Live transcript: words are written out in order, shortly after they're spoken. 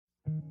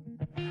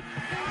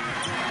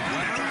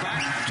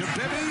Back to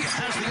Bibby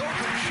has the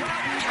open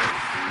shot.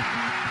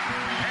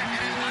 And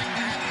it is like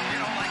that. You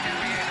know, like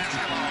NBA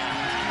basketball.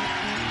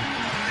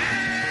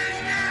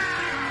 And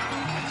now,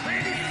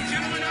 ladies and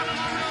gentlemen of the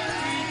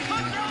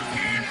put those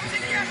hands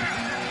together.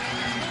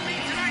 We'll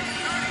meet tonight's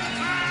starting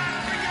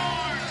five for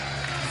your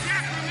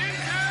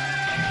Sacramento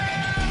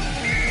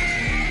Kings.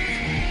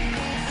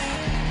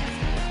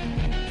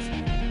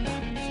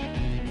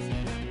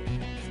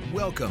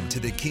 Welcome to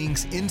the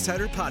Kings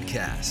Insider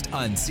Podcast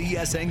on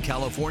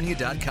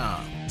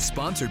CSNCalifornia.com.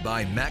 Sponsored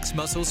by Max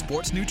Muscle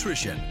Sports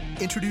Nutrition.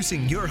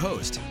 Introducing your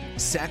host,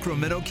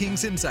 Sacramento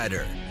Kings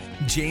Insider,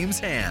 James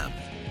Ham.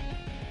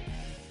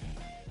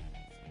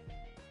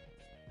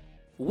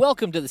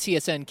 Welcome to the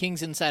CSN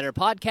Kings Insider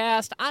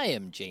Podcast. I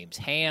am James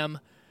Ham.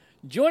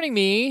 Joining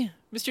me,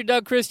 Mr.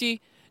 Doug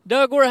Christie.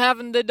 Doug, we're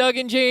having the Doug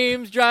and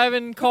James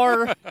driving in the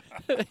car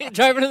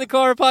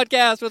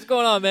podcast. What's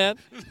going on, man?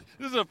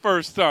 This is the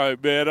first time,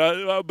 man,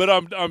 but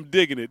I'm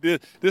digging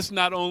it. This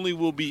not only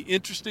will be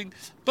interesting,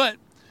 but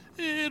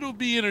it'll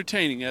be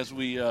entertaining as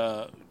we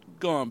go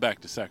on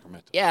back to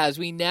Sacramento. Yeah, as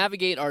we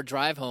navigate our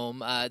drive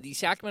home, the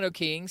Sacramento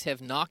Kings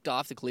have knocked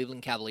off the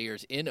Cleveland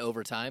Cavaliers in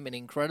overtime, an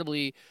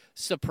incredibly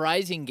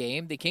surprising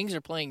game. The Kings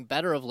are playing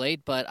better of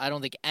late, but I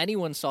don't think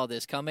anyone saw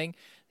this coming.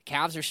 The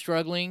Cavs are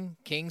struggling.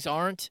 Kings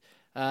aren't.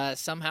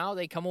 Somehow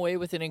they come away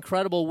with an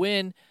incredible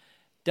win.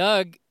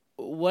 Doug,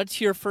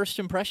 what's your first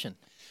impression?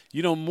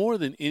 You know, more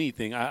than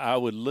anything, I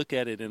would look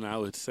at it and I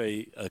would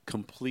say a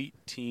complete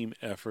team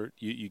effort.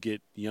 You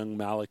get young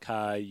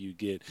Malachi, you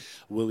get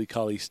Willie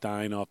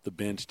Cauley-Stein off the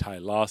bench, Ty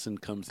Lawson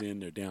comes in,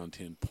 they're down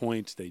 10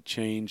 points, they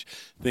change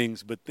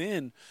things. But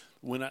then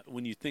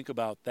when you think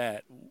about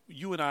that,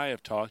 you and I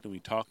have talked, and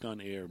we talked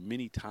on air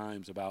many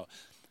times about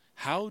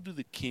how do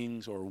the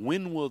Kings, or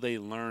when will they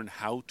learn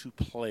how to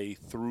play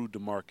through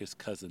DeMarcus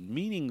Cousins?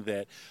 Meaning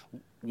that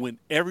when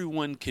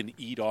everyone can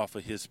eat off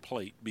of his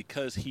plate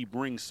because he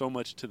brings so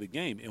much to the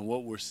game. And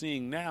what we're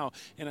seeing now,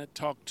 and I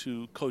talked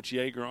to Coach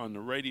Yeager on the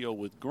radio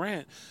with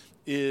Grant,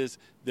 is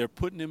they're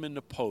putting him in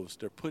the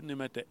post, they're putting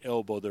him at the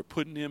elbow, they're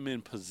putting him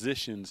in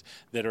positions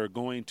that are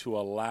going to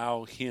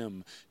allow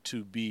him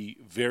to be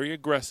very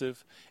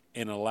aggressive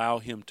and allow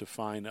him to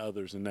find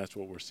others, and that's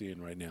what we're seeing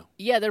right now.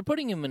 Yeah, they're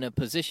putting him in a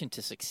position to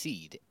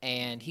succeed,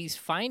 and he's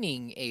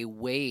finding a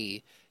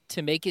way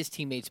to make his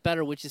teammates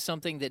better, which is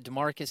something that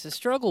DeMarcus has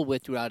struggled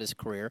with throughout his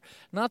career.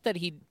 Not that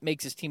he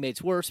makes his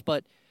teammates worse,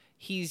 but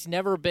he's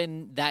never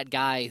been that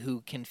guy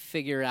who can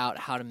figure out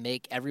how to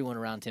make everyone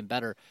around him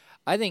better.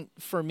 I think,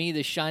 for me,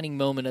 the shining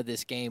moment of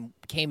this game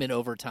came in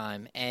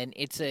overtime, and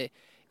it's a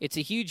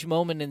huge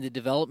moment in the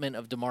development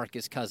of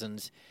DeMarcus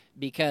Cousins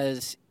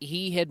because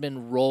he had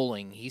been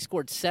rolling. He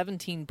scored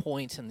 17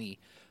 points in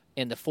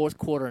the fourth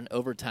quarter and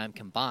overtime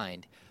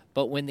combined.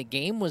 But when the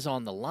game was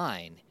on the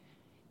line,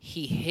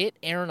 he hit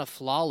Aaron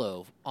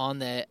Aflalo on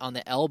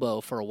the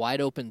elbow for a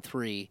wide open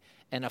three,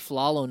 and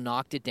Aflalo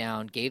knocked it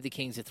down, gave the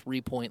Kings a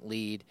 3-point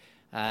lead.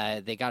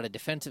 They got a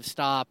defensive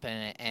stop,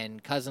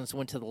 and Cousins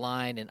went to the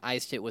line and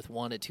iced it with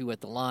 1-2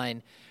 at the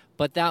line.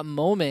 But that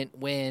moment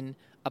when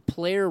a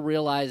player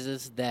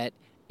realizes that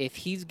if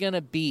he's going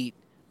to beat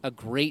a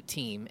great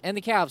team, and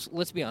the Cavs,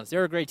 let's be honest,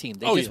 they're a great team.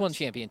 They just won the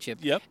championship.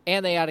 Yep.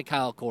 And they added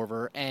Kyle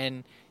Korver,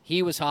 and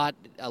he was hot.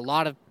 A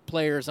lot of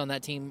players on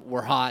that team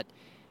were hot.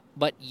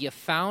 But you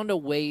found a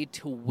way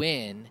to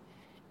win,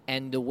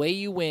 and the way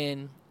you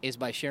win is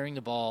by sharing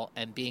the ball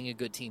and being a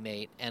good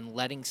teammate and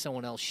letting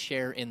someone else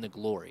share in the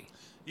glory.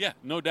 Yeah,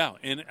 no doubt.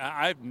 And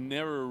I've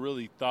never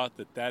really thought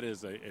that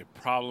is a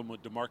problem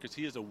with DeMarcus.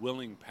 He is a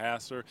willing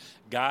passer.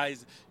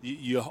 Guys,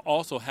 you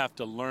also have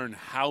to learn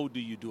how do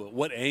you do it.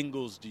 What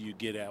angles do you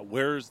get at?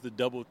 Where's the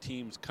double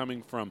teams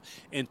coming from?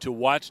 And to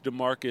watch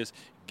DeMarcus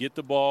get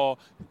the ball,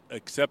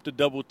 accept a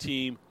double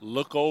team,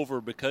 look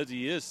over because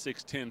he is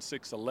 6'10",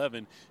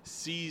 6'11",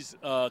 sees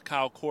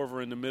Kyle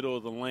Korver in the middle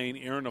of the lane,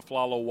 Aaron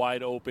Aflalo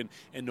wide open,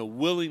 and the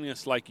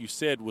willingness, like you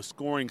said, was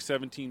scoring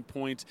 17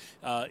 points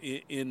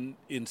in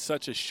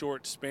such a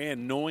short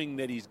span, knowing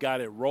that he's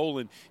got it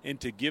rolling, and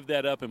to give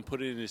that up and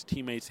put it in his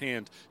teammates'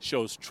 hands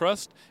shows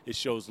trust, it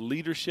shows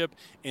leadership,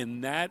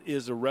 and that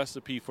is a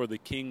recipe for the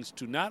Kings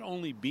to not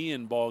only be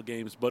in ball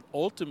games, but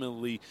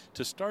ultimately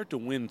to start to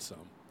win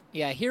some.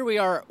 Yeah, here we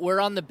are.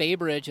 We're on the Bay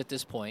Bridge at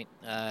this point.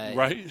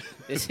 Right.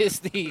 This is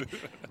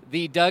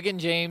the Doug and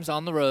James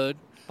on the Road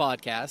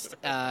podcast.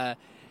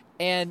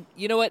 And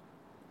you know what?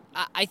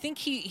 I think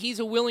he's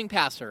a willing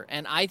passer,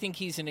 and I think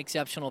he's an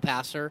exceptional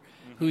passer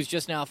who's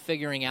just now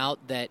figuring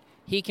out that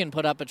he can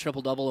put up a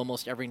triple-double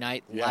almost every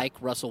night like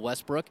Russell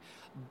Westbrook.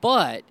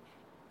 But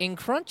in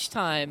crunch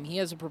time, he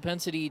has a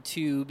propensity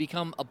to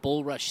become a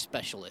bull rush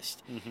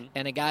specialist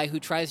and a guy who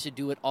tries to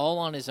do it all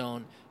on his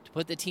own,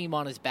 put the team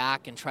on his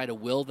back and try to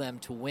will them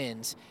to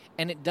wins,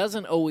 and it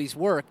doesn't always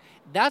work.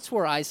 That's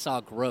where I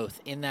saw growth,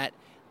 in that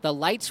the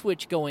light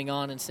switch going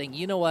on and saying,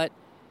 you know what,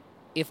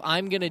 if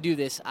I'm going to do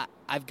this,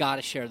 I've got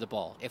to share the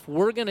ball. If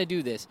we're going to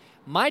do this,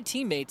 my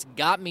teammates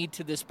got me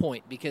to this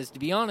point because, to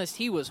be honest,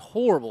 he was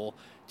horrible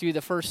through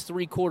the first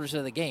 3 quarters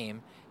of the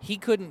game. He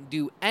couldn't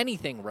do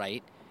anything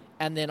right.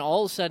 and then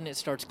all of a sudden it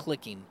starts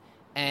clicking.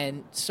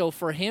 And so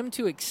for him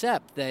to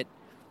accept that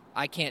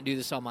I can't do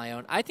this on my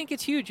own, I think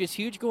it's huge. It's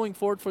huge going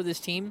forward for this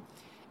team.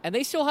 And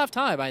they still have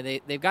time.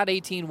 They've got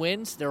 18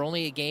 wins. They're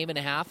only a game and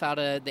a half out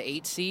of the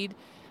 8 seed.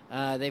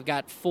 They've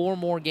got 4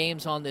 more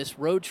games on this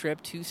road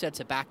trip, 2 sets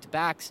of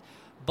back-to-backs.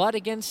 But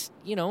against,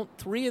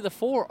 3 of the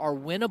 4 are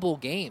winnable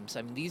games.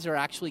 I mean, these are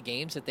actually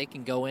games that they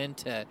can go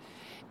into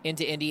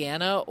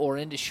Indiana or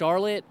into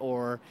Charlotte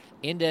or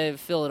into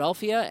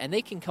Philadelphia, and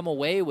they can come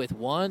away with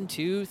 1,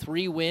 2,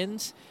 3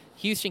 wins.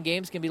 Houston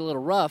games can be a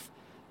little rough.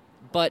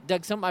 But,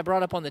 Doug, something I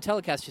brought up on the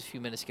telecast just a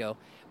few minutes ago,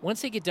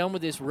 once they get done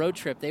with this road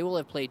trip, they will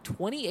have played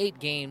 28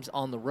 games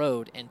on the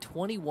road and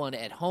 21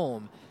 at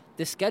home.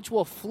 The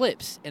schedule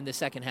flips in the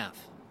second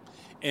half.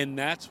 And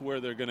that's where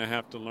they're going to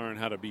have to learn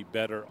how to be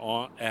better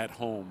at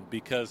home,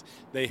 because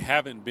they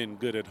haven't been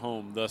good at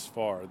home thus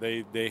far.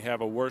 They have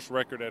a worse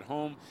record at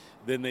home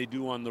than they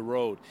do on the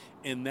road.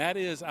 And that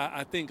is,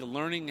 I think,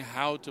 learning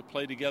how to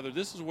play together.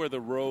 This is where the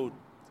road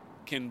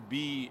can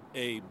be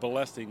a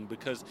blessing,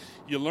 because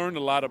you learn a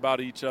lot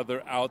about each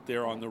other out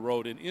there on the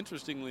road. And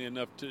interestingly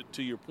enough,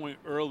 to your point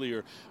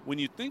earlier, when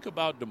you think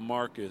about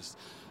DeMarcus,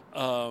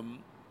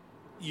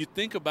 you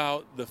think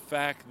about the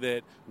fact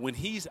that when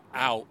he's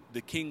out, the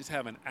Kings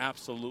have an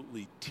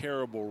absolutely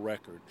terrible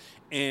record.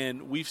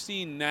 And we've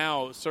seen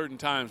now certain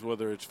times,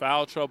 whether it's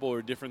foul trouble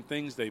or different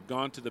things, they've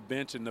gone to the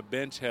bench and the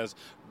bench has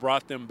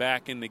brought them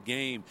back in the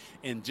game.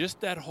 And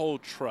just that whole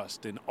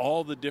trust and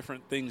all the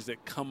different things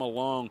that come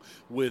along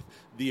with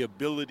the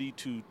ability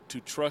to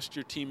trust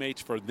your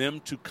teammates, for them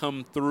to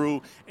come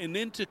through and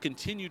then to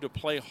continue to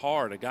play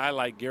hard. A guy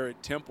like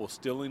Garrett Temple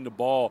stealing the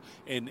ball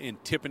and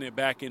tipping it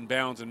back in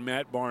bounds, and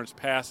Matt Barnes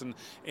passing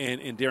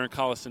and Darren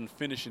Collison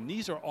finishing.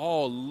 These are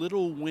all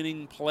little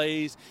winning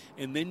plays.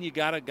 And then you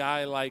got a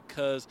guy like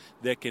Cuz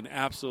that can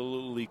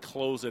absolutely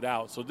close it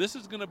out. So this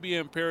is going to be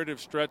an imperative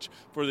stretch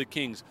for the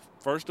Kings.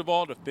 First of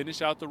all, to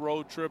finish out the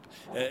road trip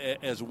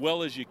as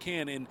well as you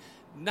can. And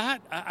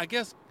I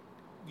guess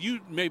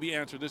you maybe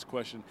answer this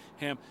question,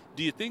 Ham.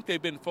 Do you think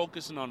they've been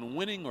focusing on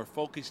winning or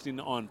focusing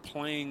on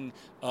playing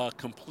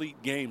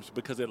complete games?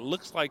 Because it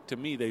looks like to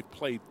me they've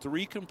played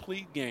 3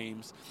 complete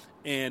games,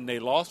 and they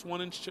lost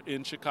 1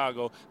 in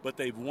Chicago, but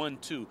they've won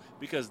 2.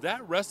 Because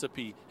that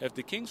recipe, if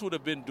the Kings would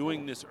have been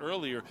doing this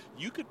earlier,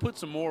 you could put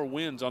some more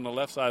wins on the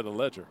left side of the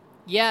ledger.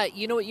 Yeah,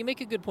 you know what? You make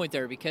a good point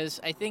there,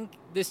 because I think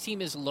this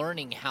team is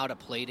learning how to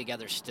play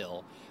together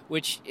still,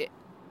 which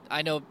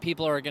I know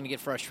people are going to get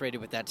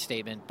frustrated with that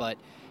statement, but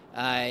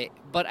I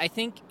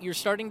think you're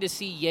starting to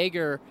see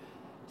Jaeger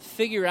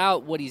figure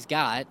out what he's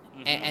got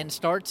and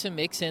start to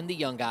mix in the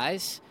young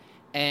guys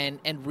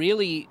and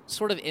really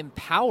sort of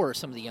empower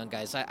some of the young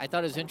guys. I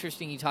thought it was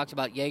interesting he talked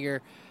about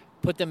Jaeger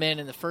put them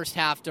in the first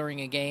half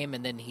during a game,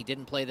 and then he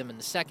didn't play them in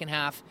the second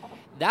half.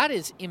 That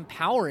is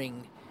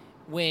empowering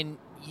when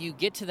you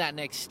get to that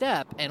next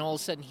step, and all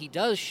of a sudden he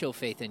does show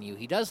faith in you.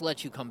 He does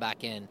let you come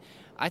back in.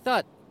 I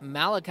thought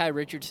Malachi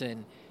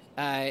Richardson,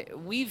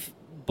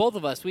 both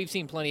of us, we've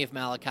seen plenty of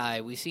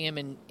Malachi. We see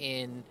him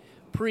in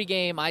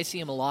pregame. I see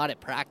him a lot at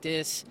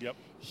practice. Yep.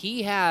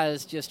 He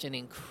has just an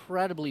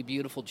incredibly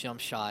beautiful jump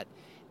shot,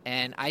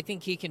 and I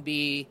think he can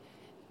be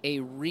a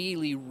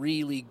really,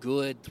 really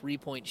good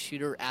three-point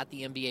shooter at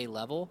the NBA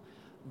level.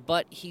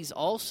 But he's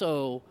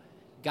also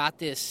got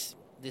this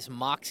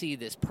moxie,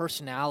 this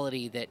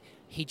personality that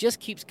he just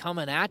keeps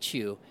coming at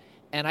you.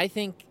 And I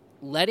think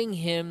letting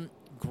him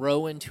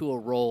grow into a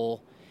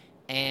role,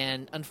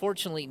 and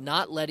unfortunately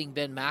not letting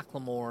Ben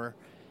McLemore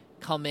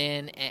come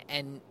in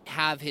and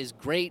have his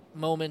great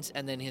moments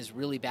and then his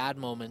really bad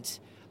moments,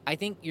 I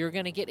think you're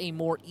going to get a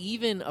more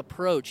even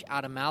approach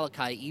out of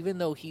Malachi, even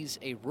though he's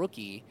a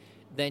rookie,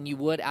 than you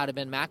would out of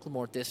Ben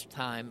McLemore at this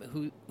time,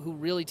 who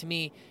really, to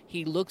me,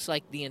 he looks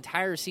like the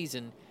entire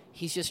season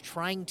he's just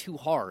trying too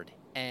hard.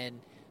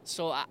 And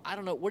so I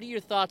don't know. What are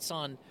your thoughts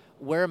on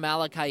where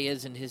Malachi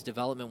is in his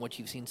development, what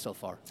you've seen so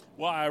far?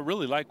 Well, I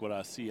really like what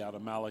I see out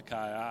of Malachi.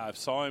 I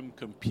saw him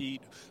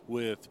compete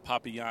with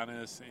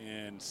Papagiannis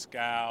and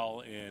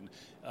Scal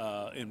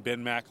and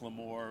Ben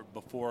McLemore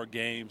before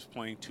games,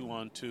 playing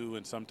 2-on-2,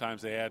 and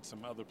sometimes they add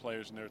some other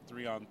players in there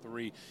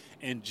 3-on-3.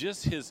 And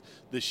just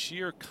the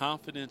sheer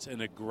confidence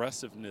and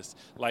aggressiveness,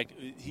 like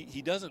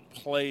he doesn't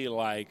play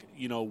like,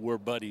 we're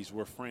buddies,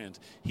 we're friends.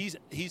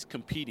 He's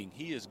competing.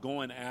 He is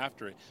going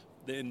after it.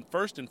 Then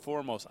first and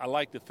foremost, I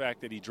like the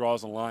fact that he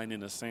draws a line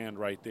in the sand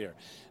right there.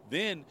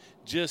 Then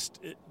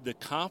just the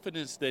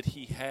confidence that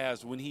he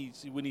has when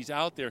he's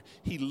out there,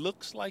 he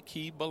looks like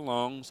he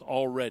belongs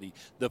already.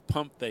 The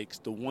pump fakes,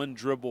 the one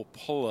dribble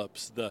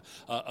pull-ups, the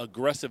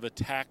aggressive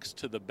attacks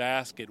to the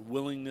basket,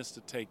 willingness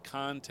to take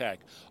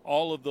contact,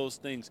 all of those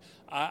things.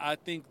 I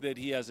think that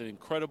he has an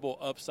incredible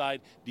upside.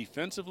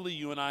 Defensively,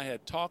 you and I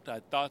had talked. I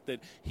thought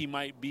that he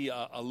might be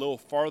a little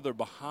farther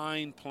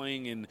behind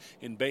playing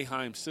in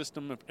Boeheim's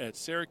system at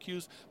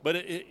Syracuse. But,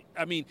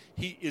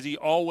 is he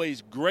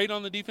always great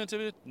on the defensive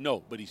end?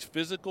 No, but he's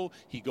physical.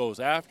 He goes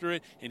after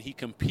it, and he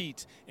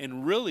competes.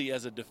 And really,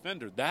 as a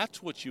defender,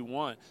 that's what you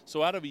want.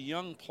 So out of a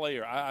young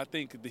player, I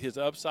think his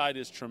upside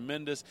is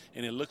tremendous,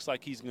 and it looks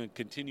like he's going to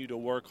continue to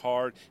work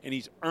hard, and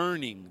he's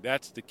earning.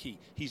 That's the key.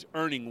 He's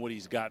earning what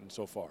he's gotten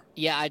so far.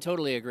 Yeah, I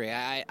totally agree.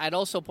 I'd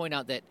also point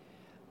out that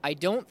I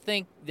don't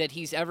think that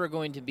he's ever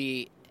going to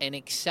be an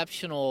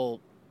exceptional,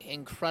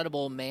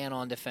 incredible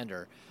man-on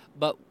defender.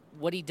 But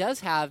what he does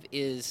have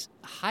is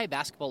high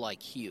basketball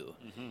IQ.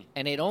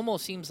 And it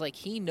almost seems like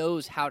he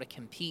knows how to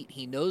compete.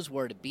 He knows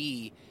where to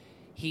be.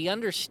 He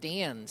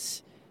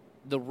understands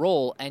the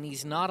role, and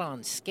he's not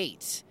on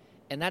skates.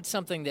 And that's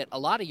something that a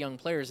lot of young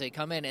players, they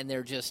come in and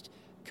they're just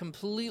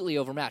completely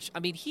overmatched. I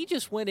mean, he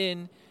just went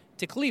in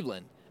to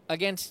Cleveland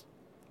against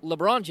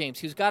LeBron James,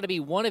 who's got to be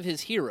one of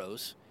his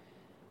heroes.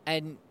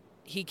 And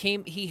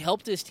he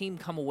helped his team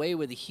come away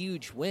with a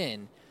huge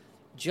win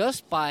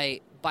just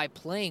by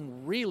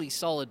playing really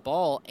solid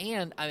ball.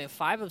 And,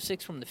 5 of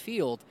 6 from the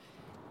field.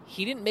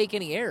 He didn't make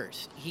any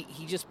errors.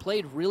 He just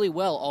played really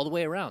well all the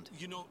way around.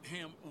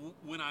 Ham,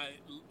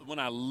 when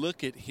I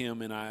look at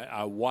him and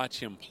I watch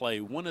him play,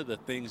 one of the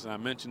things, and I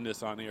mentioned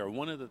this on air,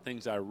 one of the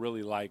things I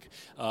really like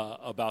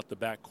about the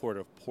backcourt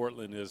of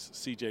Portland is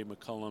C.J.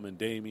 McCollum and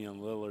Damian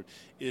Lillard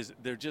is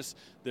they're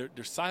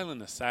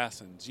silent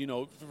assassins.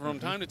 From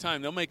time to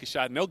time they'll make a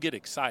shot and they'll get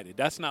excited.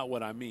 That's not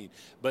what I mean.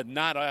 But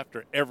not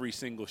after every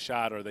single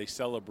shot are they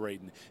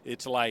celebrating.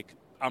 It's like,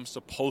 I'm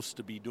supposed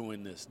to be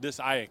doing this.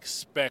 I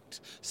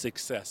expect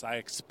success. I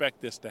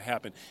expect this to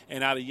happen.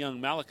 And out of young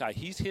Malachi,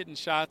 he's hitting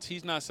shots.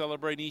 He's not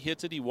celebrating. He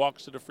hits it. He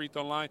walks to the free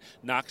throw line,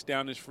 knocks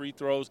down his free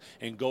throws,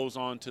 and goes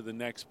on to the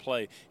next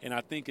play. And I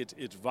think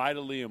it's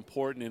vitally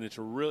important, and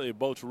it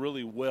bodes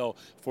really well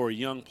for a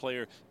young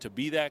player to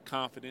be that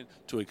confident,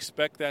 to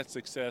expect that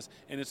success.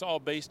 And it's all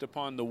based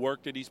upon the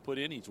work that he's put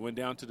in. He's went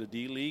down to the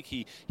D-League.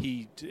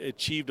 He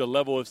achieved a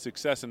level of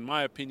success, in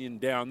my opinion,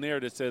 down there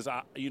that says,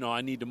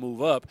 I need to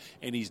move up.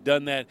 And he's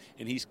done that,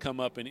 and he's come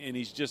up, and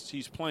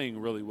he's playing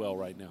really well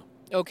right now.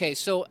 Okay,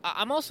 so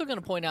I'm also going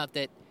to point out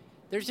that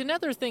there's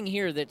another thing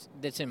here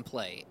that's in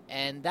play,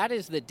 and that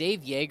is that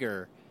Dave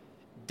Yeager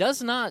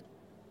does not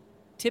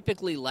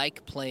typically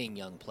like playing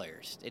young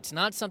players. It's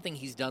not something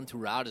he's done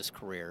throughout his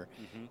career.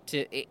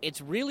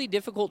 It's really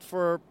difficult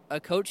for a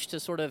coach to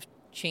sort of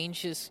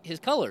change his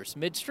colors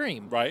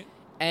midstream. Right.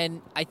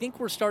 And I think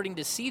we're starting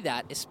to see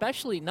that,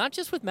 especially not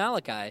just with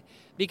Malachi,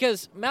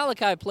 because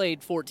Malachi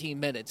played 14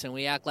 minutes, and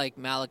we act like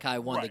Malachi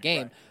won the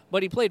game.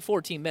 But he played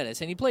 14 minutes,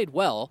 and he played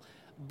well.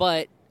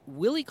 But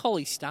Willie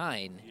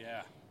Cauley-Stein,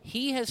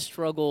 he has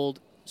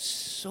struggled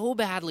so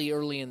badly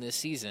early in this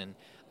season.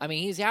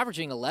 He's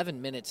averaging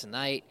 11 minutes a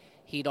night.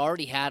 He'd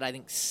already had, I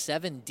think,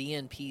 7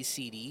 DNP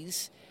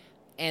CDs.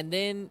 And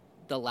then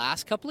the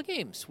last couple of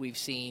games, we've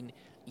seen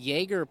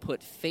Yeager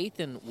put faith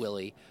in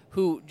Willie,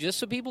 who, just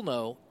so people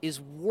know, is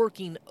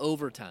working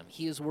overtime.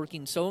 He is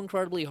working so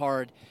incredibly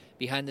hard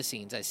behind the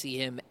scenes. I see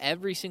him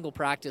every single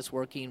practice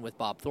working with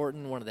Bob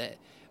Thornton, one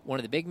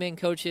of the big men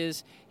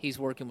coaches. He's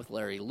working with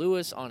Larry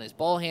Lewis on his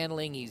ball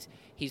handling.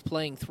 He's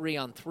playing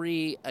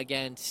 3-on-3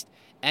 against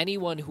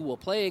anyone who will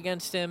play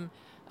against him,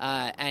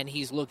 and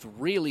he's looked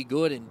really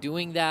good in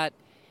doing that.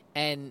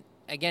 And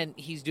again,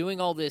 he's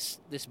doing all this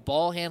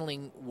ball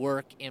handling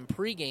work in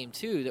pregame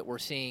too that we're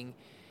seeing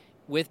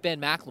with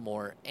Ben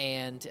McLemore,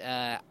 and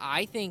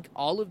I think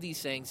all of these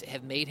things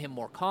have made him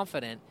more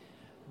confident,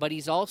 but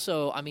he's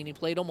also, he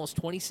played almost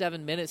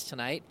 27 minutes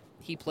tonight.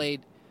 He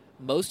played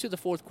most of the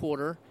fourth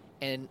quarter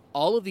and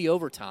all of the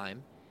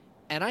overtime,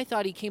 and I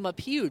thought he came up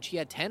huge. He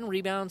had 10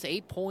 rebounds,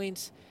 8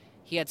 points.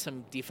 He had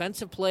some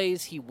defensive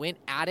plays. He went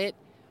at it.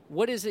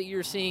 What is it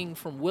you're seeing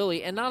from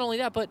Willie? And not only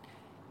that, but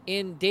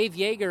in Dave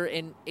Yeager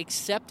and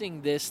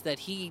accepting this, that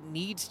he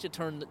needs to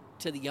turn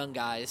to the young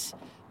guys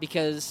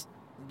because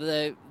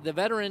the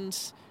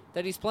veterans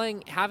that he's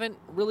playing haven't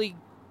really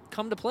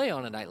come to play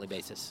on a nightly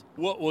basis.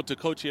 Well, to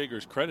Coach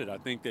Yeager's credit, I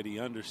think that he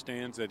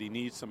understands that he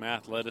needs some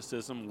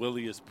athleticism.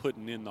 Willie is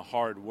putting in the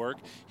hard work.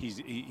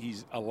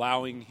 He's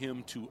allowing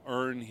him to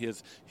earn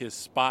his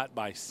spot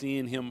by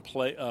seeing him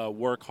play,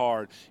 work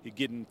hard. You're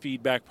getting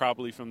feedback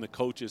probably from the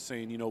coaches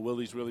saying,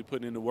 Willie's really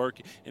putting in the work,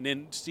 and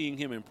then seeing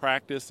him in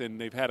practice, and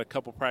they've had a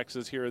couple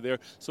practices here or there,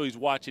 so he's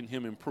watching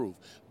him improve.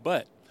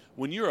 But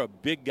when you're a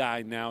big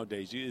guy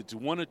nowadays, it's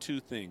one of two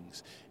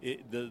things.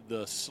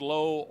 The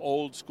slow,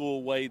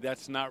 old-school way,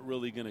 that's not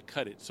really going to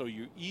cut it. So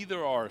you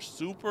either are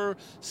super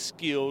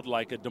skilled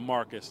like a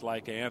DeMarcus,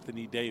 like a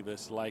Anthony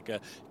Davis, like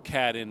a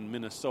Cat in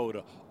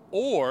Minnesota,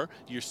 or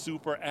you're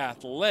super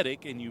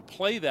athletic and you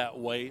play that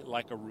way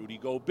like a Rudy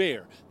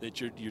Gobert,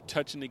 that you're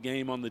touching the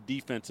game on the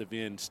defensive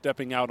end,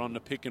 stepping out on the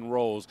pick and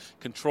rolls,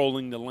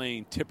 controlling the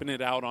lane, tipping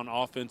it out on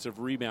offensive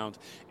rebounds.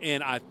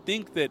 And I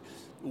think that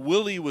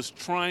Willie was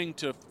trying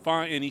to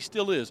find, and he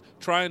still is,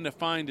 trying to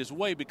find his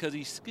way because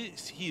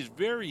he's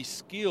very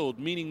skilled,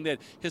 meaning that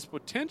his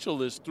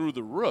potential is through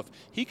the roof.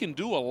 He can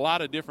do a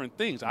lot of different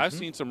things. I've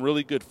seen some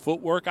really good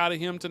footwork out of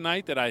him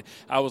tonight that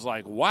I was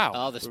like, wow.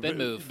 Oh, the spin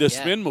move. The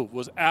spin move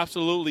was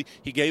absolutely,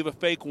 he gave a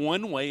fake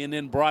one way and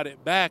then brought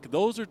it back.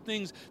 Those are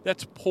things,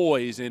 that's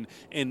poise and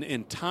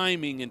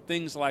timing and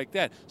things like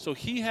that. So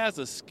he has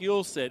a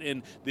skill set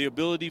and the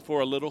ability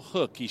for a little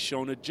hook. He's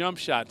shown a jump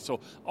shot.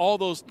 So all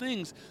those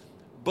things.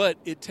 But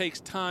it takes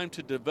time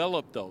to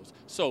develop those.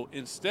 So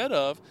instead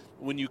of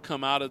when you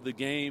come out of the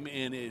game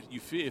and it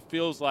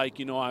feels like,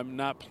 I'm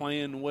not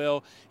playing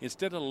well,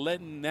 instead of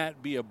letting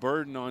that be a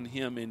burden on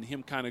him and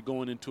him kind of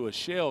going into a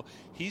shell,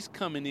 he's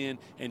coming in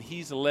and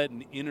he's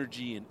letting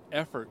energy and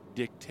effort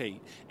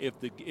dictate. If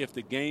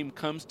the game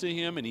comes to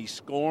him and he's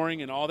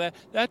scoring and all that,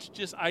 that's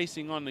just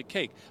icing on the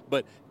cake.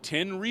 But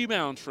 10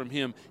 rebounds from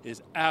him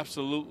is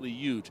absolutely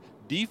huge.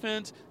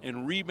 Defense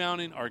and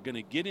rebounding are going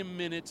to get him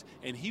minutes,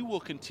 and he will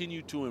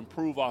continue to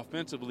improve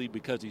offensively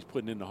because he's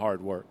putting in the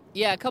hard work.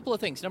 Yeah, a couple of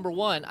things. Number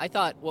one, I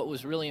thought what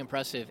was really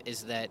impressive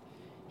is that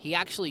he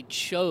actually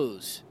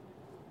chose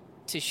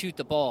to shoot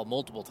the ball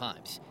multiple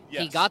times.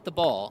 Yes. He got the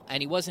ball,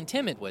 and he wasn't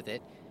timid with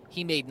it.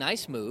 He made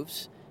nice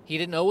moves. He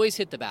didn't always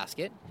hit the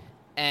basket,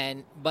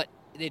 but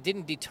it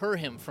didn't deter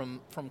him from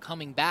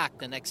coming back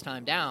the next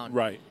time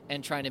down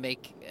and trying to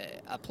make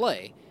a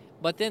play.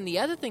 But then the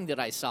other thing that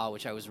I saw,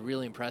 which I was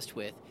really impressed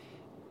with,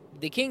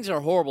 the Kings are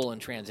horrible in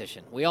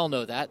transition. We all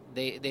know that.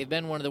 They've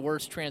been one of the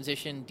worst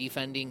transition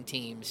defending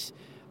teams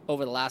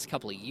over the last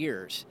couple of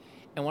years.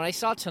 And what I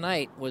saw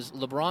tonight was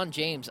LeBron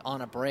James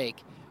on a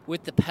break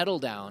with the pedal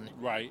down.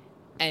 Right.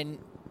 And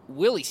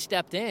Willie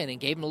stepped in and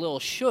gave him a little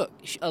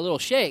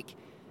shake,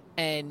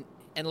 and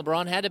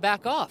LeBron had to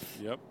back off.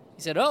 Yep.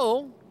 He said,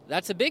 "Oh,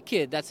 that's a big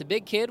kid. That's a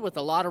big kid with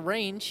a lot of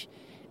range."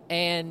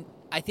 And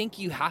I think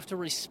you have to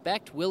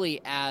respect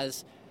Willie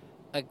as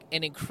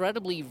an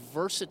incredibly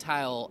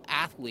versatile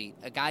athlete,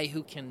 a guy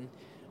who can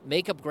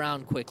make up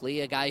ground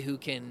quickly, a guy who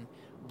can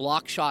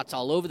block shots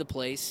all over the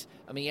place.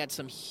 I mean, he had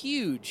some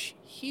huge,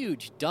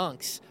 huge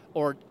dunks,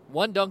 or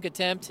one dunk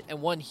attempt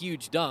and one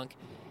huge dunk.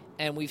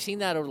 And we've seen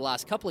that over the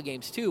last couple of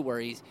games, too, where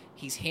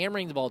he's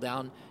hammering the ball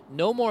down.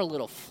 No more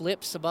little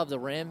flips above the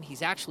rim.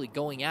 He's actually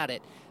going at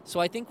it. So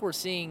I think we're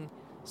seeing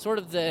sort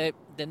of the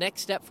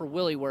next step for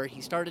Willie, where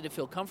he started to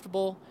feel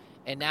comfortable.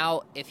 And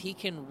now, if he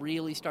can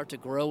really start to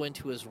grow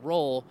into his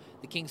role,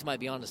 the Kings might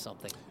be onto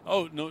something.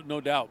 Oh,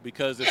 no doubt.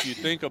 Because if you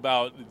think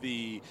about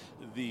the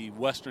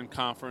Western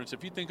Conference,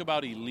 if you think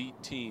about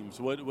elite teams,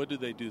 what do?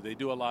 They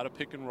do a lot of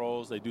pick and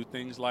rolls. They do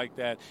things like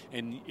that.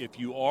 And if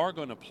you are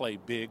going to play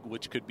big,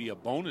 which could be a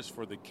bonus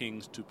for the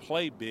Kings to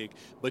play big,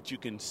 but you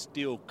can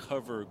still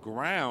cover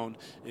ground,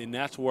 and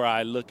that's where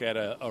I look at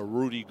a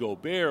Rudy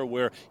Gobert,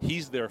 where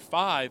he's their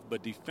 5,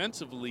 but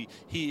defensively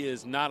he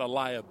is not a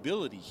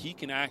liability. He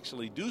can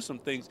actually do some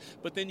things,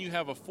 but then you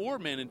have a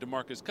 4-man in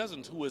DeMarcus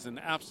Cousins who is an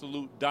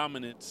absolute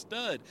dominant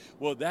stud.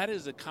 Well, that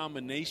is a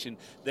combination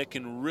that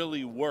can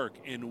really work,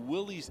 and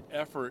Willie's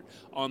effort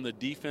on the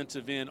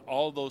defensive end,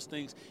 all those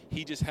things,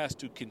 he just has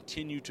to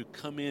continue to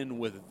come in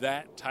with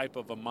that type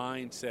of a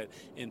mindset,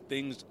 and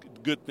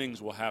good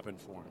things will happen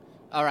for him.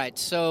 All right,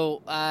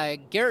 so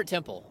Garrett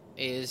Temple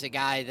is a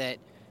guy that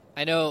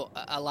I know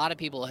a lot of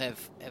people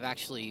have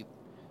actually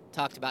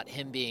talked about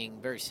him being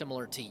very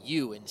similar to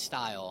you in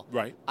style.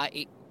 Right.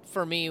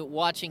 For me,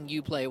 watching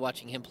him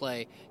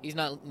play, he's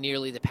not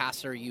nearly the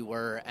passer you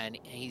were, and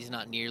he's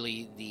not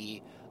nearly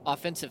the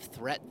offensive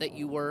threat that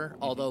you were,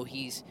 although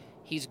he's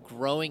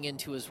growing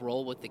into his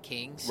role with the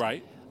Kings.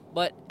 Right.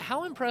 But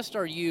how impressed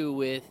are you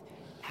with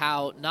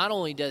how not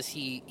only does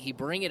he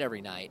bring it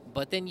every night,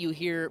 but then you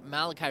hear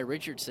Malachi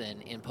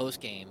Richardson in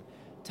postgame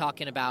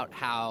talking about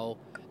how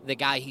the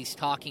guy he's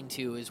talking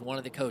to is one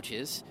of the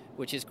coaches,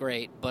 which is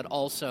great, but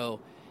also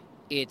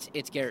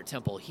it's Garrett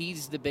Temple.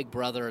 He's the big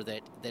brother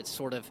that's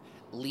sort of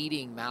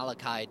leading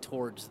Malachi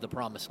towards the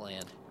promised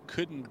land.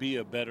 Couldn't be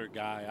a better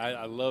guy.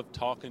 I love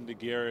talking to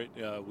Garrett.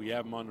 We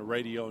have him on the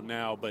radio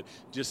now, but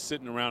just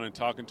sitting around and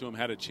talking to him,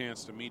 had a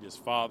chance to meet his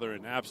father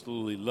and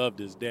absolutely loved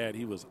his dad.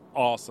 He was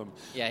awesome.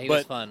 Yeah, he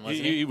was fun,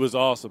 wasn't he? He was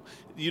awesome.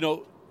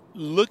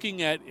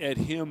 Looking at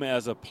him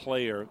as a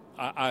player,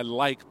 I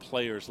like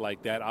players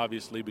like that,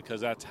 obviously, because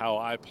that's how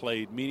I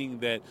played, meaning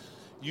that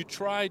you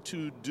try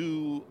to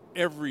do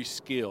every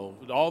skill,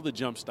 all the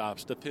jump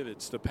stops, the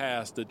pivots, the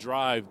pass, the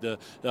drive, the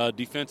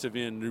defensive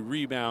end, the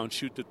rebound,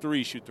 shoot the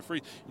three, shoot the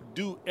free.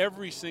 Do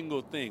every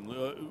single thing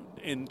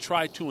and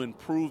try to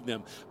improve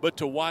them. But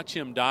to watch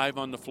him dive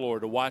on the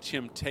floor, to watch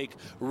him take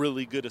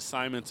really good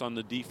assignments on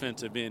the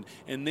defensive end,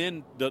 and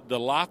then the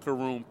locker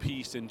room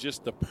piece and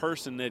just the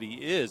person that he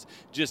is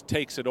just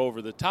takes it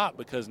over the top,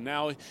 because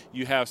now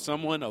you have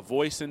someone, a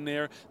voice in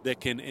there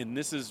that can, and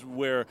this is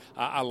where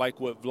I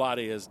like what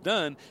Vlade has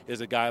done,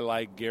 is a guy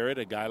like Garrett,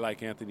 a guy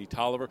like Anthony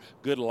Tolliver.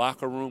 Good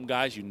locker room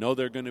guys. You know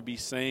they're going to be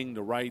saying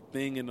the right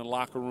thing in the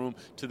locker room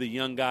to the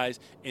young guys.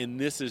 And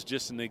this is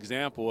just an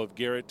example of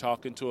Garrett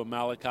talking to a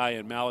Malachi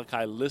and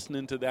Malachi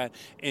listening to that.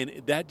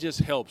 And that just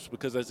helps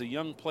because as a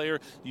young player,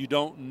 you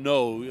don't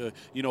know,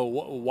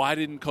 why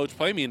didn't coach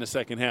play me in the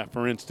second half,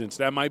 for instance?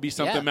 That might be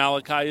something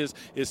Malachi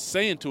is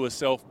saying to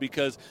himself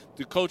because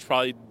the coach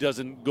probably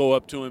doesn't go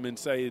up to him and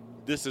say,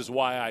 this is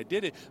why I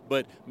did it.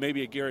 But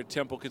maybe a Garrett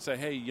Temple can say,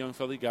 hey, young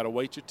fella, you got to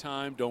wait your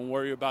time. Don't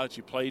worry about it.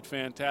 You played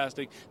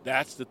fantastic.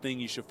 That's the thing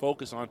you should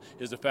focus on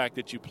is the fact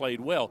that you played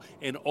well.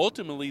 And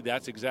ultimately,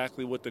 that's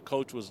exactly what the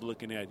coach was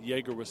looking at.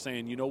 Yeager was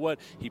saying, you know what?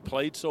 He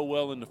played so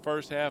well in the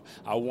first half.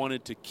 I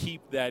wanted to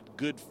keep that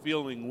good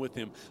feeling with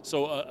him.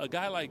 So a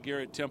guy like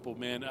Garrett Temple,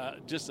 man,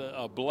 just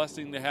a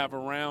blessing to have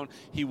around.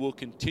 He will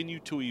continue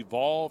to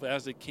evolve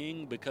as a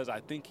King because I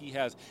think he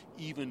has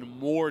even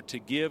more to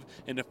give.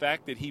 And the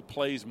fact that he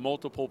plays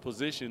multiple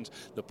positions,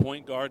 the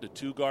point guard, the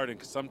two guard,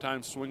 and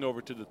sometimes swing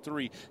over to the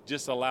three,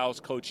 just allows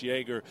Coach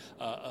Yeager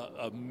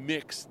a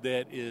mix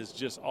that is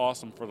just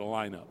awesome for the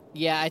lineup.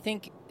 Yeah, I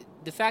think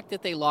the fact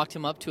that they locked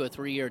him up to a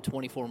 3-year,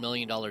 $24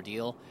 million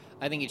deal,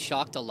 I think it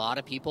shocked a lot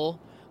of people,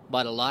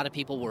 but a lot of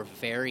people were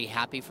very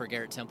happy for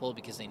Garrett Temple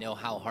because they know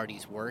how hard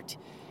he's worked.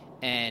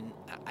 And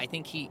I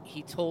think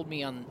he told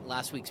me on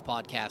last week's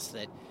podcast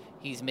that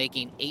he's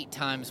making 8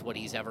 times what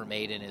he's ever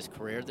made in his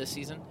career this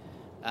season.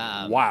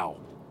 Wow.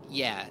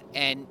 Yeah,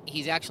 and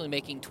he's actually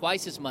making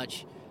twice as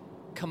much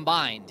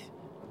combined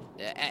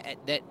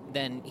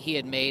than he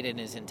had made in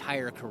his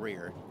entire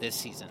career this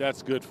season.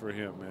 That's good for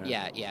him, man.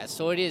 Yeah.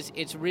 So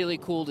it's really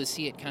cool to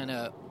see it kind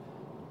of,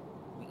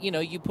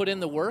 you put in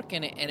the work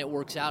and it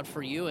works out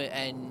for you,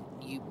 and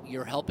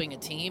you're helping a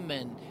team,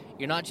 and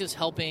you're not just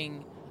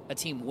helping a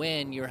team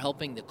win, you're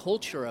helping the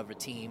culture of a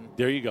team.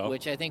 There you go.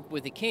 Which I think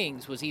with the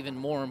Kings was even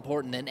more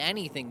important than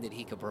anything that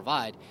he could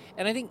provide.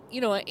 And I think,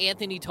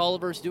 Anthony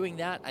Tolliver's doing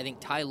that. I think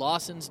Ty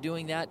Lawson's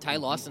doing that. Ty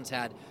Lawson's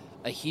had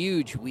a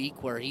huge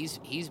week where he's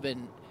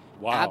been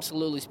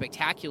absolutely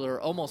spectacular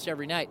almost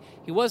every night.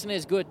 He wasn't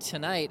as good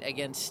tonight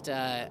against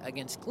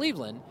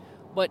Cleveland,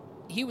 but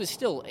he was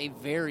still a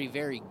very,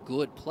 very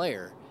good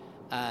player.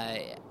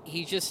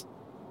 He just,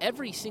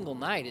 every single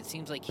night, it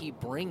seems like he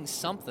brings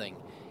something.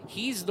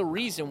 He's the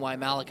reason why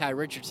Malachi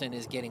Richardson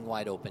is getting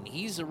wide open.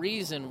 He's the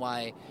reason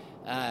why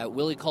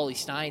Willie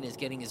Cauley-Stein is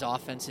getting his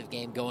offensive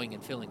game going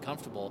and feeling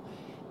comfortable.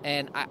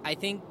 And I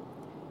think,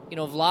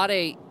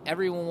 Vlade,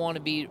 everyone want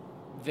to be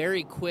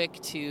very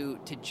quick to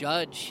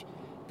judge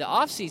the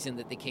offseason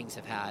that the Kings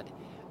have had.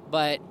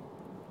 But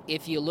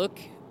if you look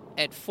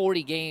at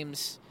 40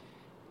 games,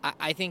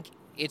 I think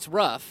it's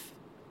rough.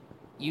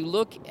 You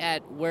look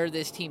at where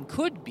this team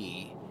could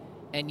be,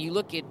 and you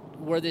look at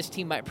where this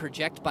team might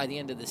project by the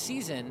end of the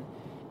season,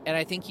 and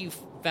I think you've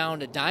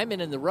found a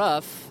diamond in the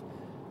rough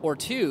or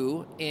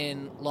two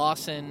in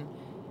Lawson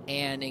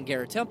and in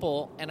Garrett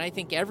Temple, and I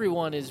think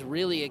everyone is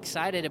really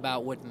excited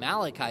about what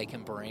Malachi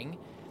can bring.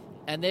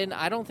 And then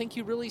I don't think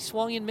you really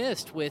swung and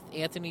missed with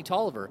Anthony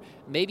Tolliver.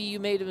 Maybe you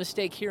made a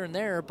mistake here and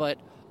there, but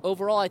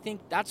overall I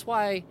think that's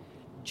why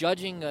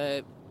judging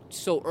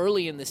so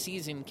early in the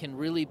season can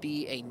really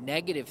be a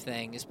negative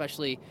thing,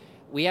 especially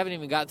we haven't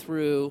even got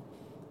through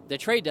the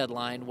trade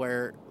deadline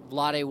where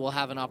Vlade will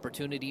have an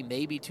opportunity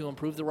maybe to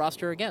improve the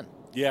roster again.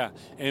 Yeah,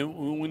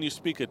 and when you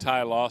speak of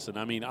Ty Lawson,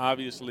 I mean,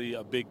 obviously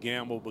a big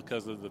gamble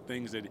because of the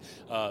things that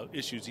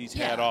issues he's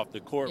had off the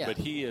court, but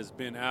he has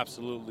been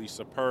absolutely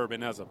superb,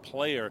 and as a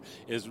player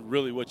is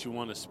really what you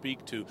want to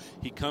speak to.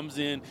 He comes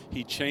in,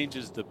 he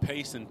changes the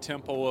pace and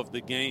tempo of the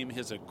game,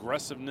 his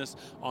aggressiveness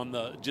on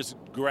the just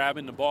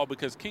grabbing the ball,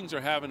 because Kings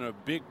are having a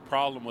big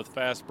problem with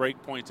fast break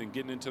points and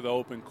getting into the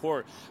open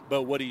court,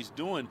 but what he's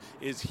doing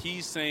is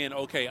he's saying,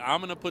 okay,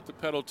 I'm going to put the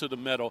pedal to the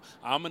metal,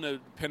 I'm going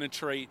to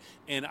penetrate,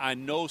 and I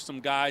know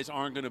some guys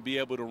aren't going to be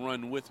able to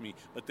run with me,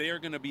 but they are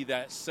going to be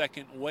that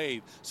second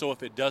wave. So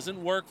if it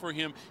doesn't work for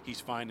him,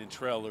 he's finding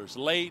trailers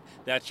late.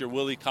 That's your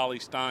Willie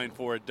Cauley-Stein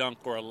for a dunk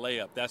or a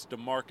layup. That's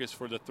DeMarcus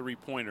for the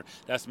three-pointer.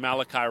 That's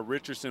Malachi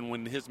Richardson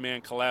when his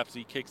man collapses,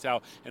 he kicks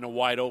out in a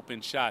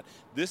wide-open shot.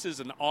 This is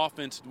an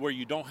offense where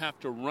you don't have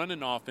to run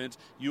an offense.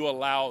 You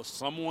allow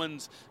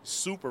someone's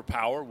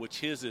superpower, which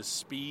his is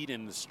speed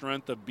and the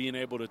strength of being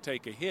able to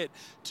take a hit,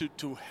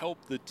 to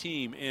help the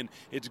team. And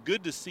it's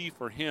good to see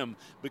for him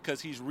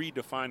because he's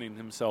redefining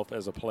himself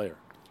as a player.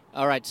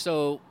 All right,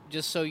 so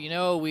just so you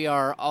know, we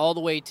are all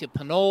the way to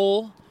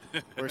Pinole.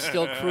 We're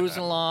still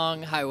cruising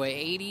along Highway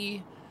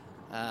 80.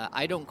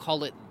 I don't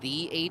call it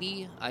the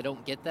 80. I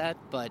don't get that,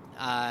 but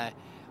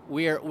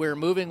we're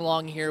moving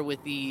along here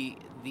with the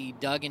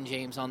Doug and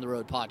James on the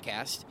Road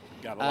podcast.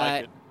 Gotta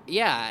like it.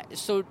 Yeah.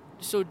 So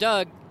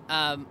Doug,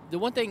 the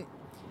one thing,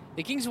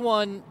 the Kings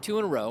won 2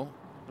 in a row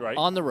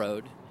on the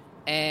road,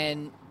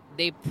 and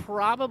they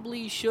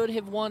probably should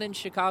have won in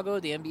Chicago.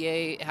 The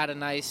NBA had a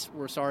nice,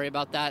 we're sorry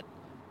about that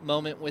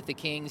moment with the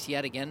Kings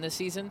yet again this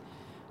season.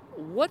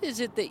 What is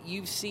it that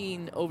you've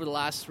seen over the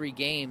last 3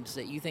 games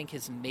that you think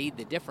has made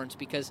the difference?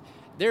 Because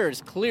there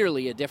is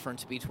clearly a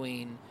difference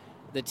between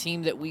the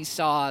team that we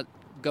saw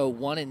go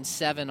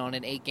 1-7 on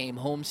an 8-game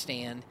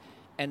homestand,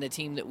 and the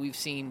team that we've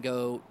seen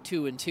go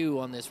 2-2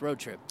 on this road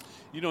trip.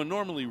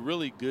 Normally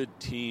really good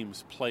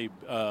teams play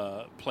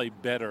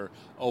better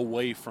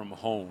away from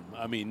home.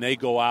 I mean, they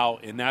go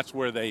out, and that's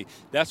where they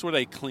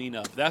clean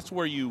up. That's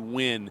where you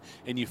win,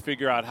 and you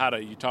figure out how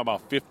to. You talk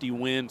about 50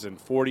 wins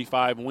and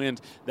 45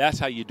 wins. That's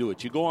how you do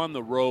it. You go on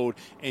the road,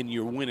 and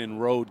you're winning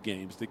road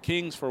games. The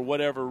Kings, for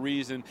whatever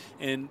reason,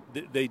 and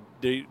they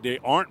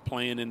aren't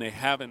playing, and they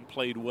haven't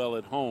played well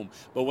at home.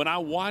 But when I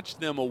watch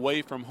them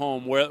away from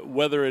home,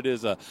 whether it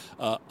is a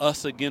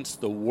us against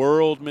the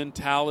world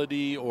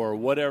mentality or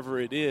whatever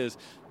it is,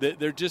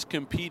 they're just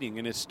competing.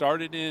 And it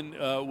started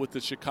with the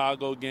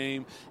Chicago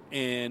game,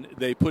 and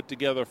they put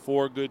together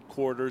 4 good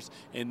quarters,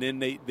 and then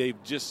they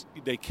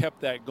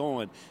kept that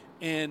going.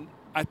 And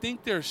I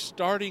think they're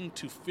starting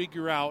to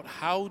figure out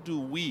how do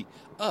we,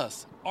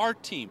 our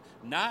team,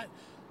 not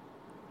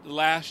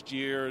last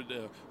year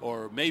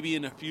or maybe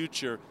in the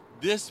future,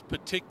 this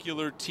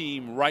particular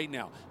team right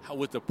now,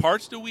 with the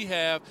parts that we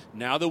have,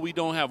 now that we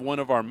don't have one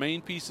of our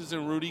main pieces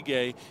in Rudy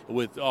Gay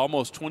with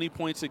almost 20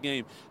 points a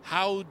game,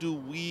 how do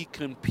we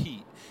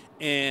compete?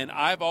 And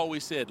I've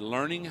always said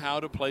learning how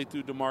to play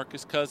through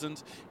DeMarcus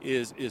Cousins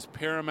is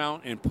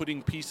paramount, and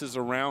putting pieces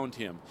around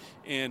him.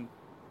 And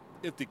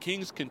if the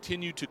Kings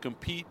continue to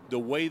compete the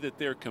way that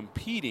they're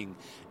competing,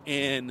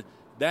 and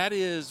that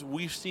is,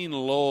 we've seen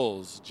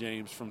lulls,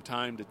 James, from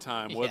time to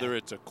time, whether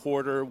it's a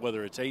quarter,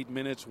 whether it's 8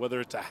 minutes, whether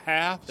it's a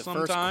half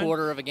sometime. The first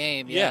quarter of a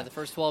game, the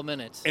first 12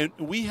 minutes. And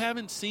we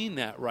haven't seen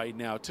that right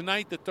now.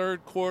 Tonight, the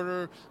third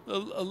quarter,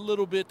 a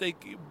little bit,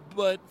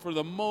 but for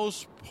the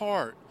most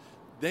part,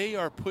 they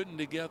are putting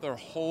together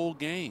whole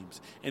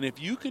games. And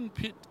if you can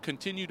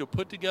continue to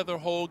put together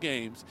whole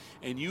games,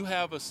 and you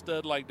have a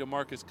stud like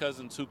DeMarcus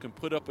Cousins who can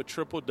put up a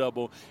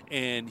triple-double,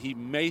 and he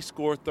may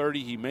score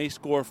 30, he may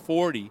score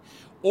 40,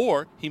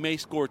 or he may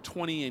score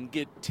 20 and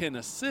get 10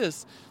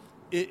 assists,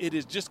 it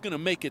is just going to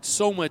make it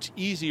so much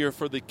easier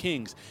for the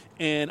Kings.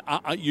 And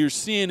you're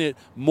seeing it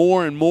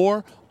more and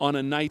more on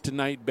a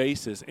night-to-night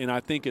basis. And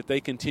I think if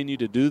they continue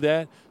to do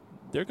that,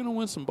 they're going to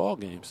win some ball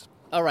games.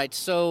 All right,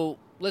 so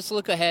let's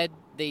look ahead.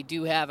 They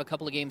do have a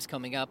couple of games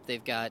coming up.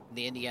 They've got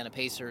the Indiana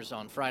Pacers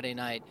on Friday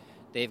night.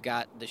 They've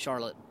got the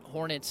Charlotte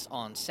Hornets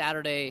on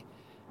Saturday.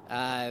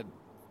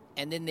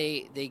 And then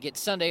they get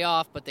Sunday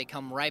off, but they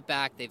come right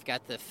back. They've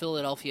got the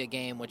Philadelphia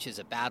game, which is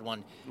a bad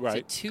one. Right.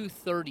 It's a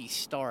 2:30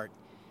 start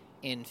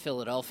in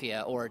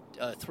Philadelphia, or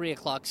a 3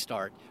 o'clock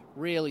start.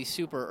 Really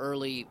super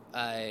early.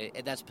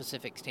 That's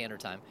Pacific Standard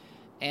Time.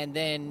 And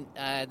then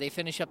they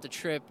finish up the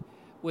trip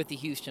with the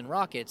Houston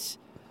Rockets.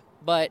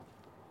 But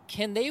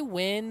can they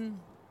win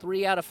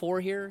 3 out of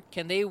 4 here?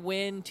 Can they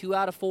win 2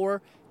 out of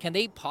 4? Can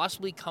they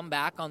possibly come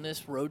back on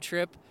this road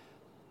trip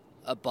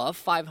above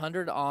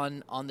 500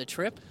 on the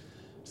trip?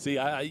 See,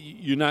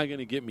 you're not going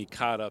to get me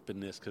caught up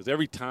in this, because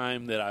every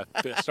time that I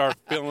start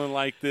feeling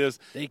like this,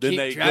 they then keep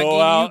they dragging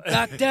go out you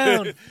back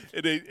down.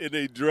 and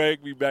they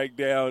drag me back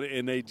down,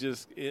 and they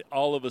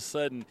all of a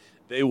sudden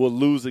they will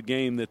lose a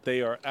game that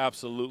they are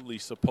absolutely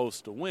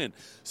supposed to win.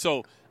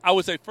 So I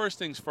would say first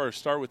things first,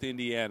 start with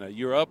Indiana.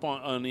 You're up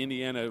on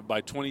Indiana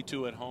by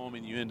 22 at home,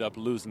 and you end up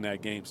losing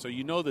that game. So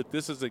you know that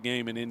this is a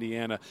game in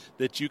Indiana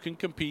that you can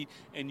compete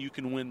and you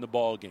can win the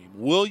ball game.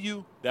 Will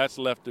you? That's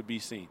left to be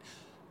seen.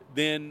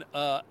 Then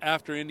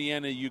after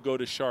Indiana, you go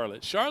to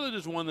Charlotte. Charlotte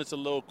is one that's a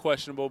little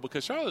questionable,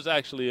 because Charlotte's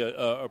actually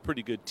a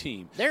pretty good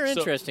team. They're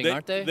interesting,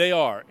 aren't they? They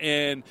are.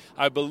 And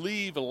I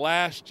believe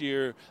last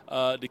year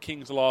the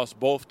Kings lost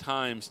both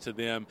times to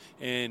them,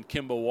 and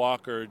Kemba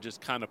Walker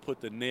just kind of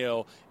put the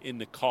nail in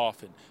the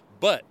coffin.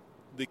 But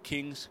the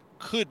Kings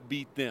could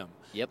beat them.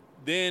 Yep.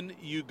 Then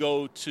you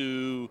go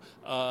to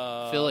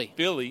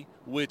Philly,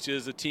 which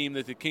is a team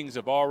that the Kings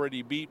have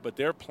already beat, but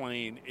they're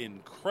playing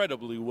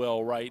incredibly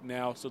well right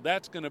now. So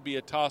that's going to be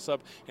a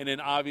toss-up. And then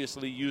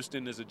obviously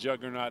Houston is a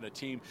juggernaut, a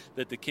team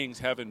that the Kings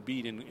haven't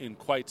beat in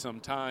quite some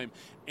time,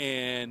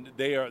 and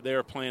they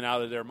are playing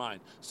out of their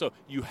mind. So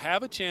you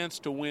have a chance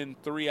to win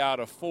 3 out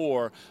of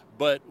 4,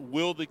 but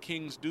will the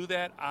Kings do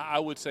that? I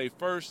would say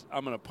first,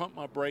 I'm going to pump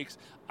my brakes.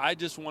 I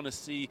just want to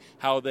see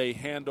how they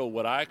handle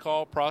what I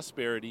call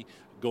prosperity,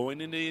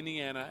 going into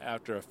Indiana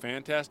after a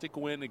fantastic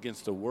win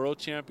against the world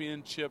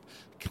championship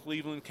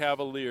Cleveland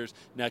Cavaliers.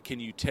 Now,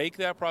 can you take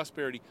that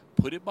prosperity,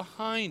 put it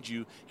behind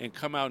you, and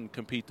come out and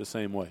compete the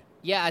same way?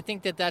 Yeah, I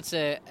think it's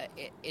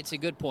a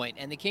good point.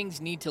 And the Kings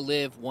need to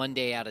live one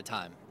day at a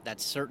time.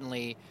 That's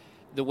certainly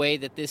the way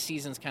that this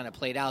season's kind of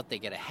played out. They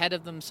get ahead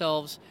of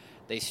themselves,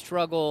 they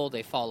struggle,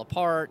 they fall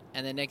apart,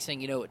 and the next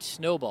thing you know, it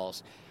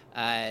snowballs.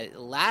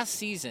 Last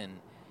season,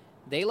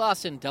 they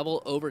lost in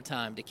double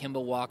overtime to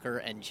Kemba Walker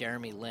and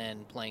Jeremy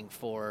Lin playing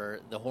for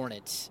the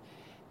Hornets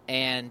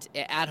and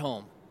at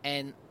home.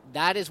 And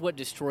that is what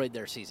destroyed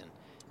their season.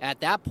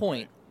 At that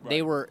point, right.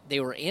 They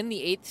were in the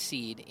 8th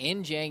seed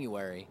in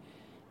January,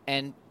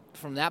 and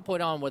from that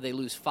point on, where they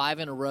lose 5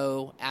 in a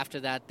row,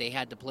 after that they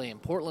had to play in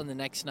Portland the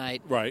next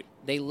night. Right.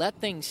 They let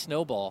things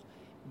snowball.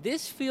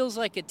 This feels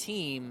like a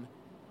team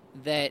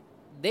that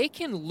they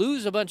can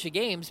lose a bunch of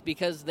games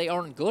because they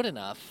aren't good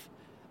enough,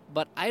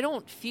 but I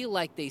don't feel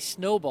like they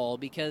snowball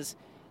because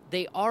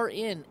they are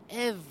in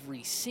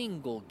every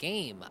single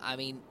game. I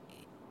mean,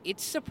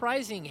 it's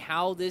surprising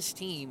how this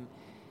team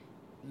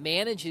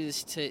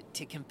manages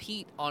to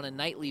compete on a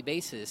nightly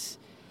basis.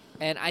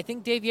 And I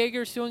think Dave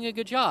Yeager's doing a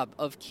good job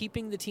of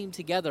keeping the team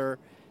together.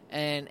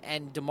 And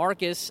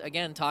DeMarcus,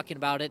 again, talking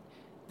about it,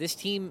 this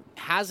team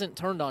hasn't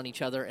turned on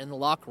each other in the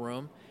locker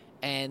room,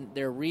 and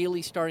they're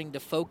really starting to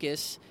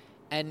focus,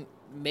 and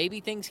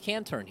maybe things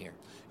can turn here.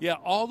 Yeah,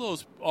 all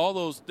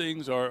those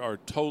things are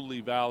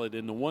totally valid.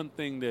 And the one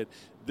thing that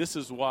this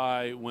is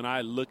why when I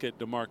look at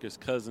DeMarcus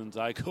Cousins,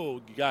 I go,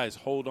 you guys,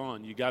 hold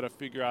on. You got to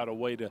figure out a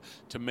way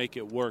to make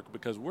it work,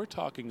 because we're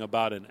talking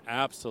about an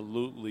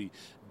absolutely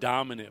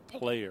dominant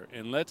player.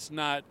 And let's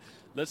not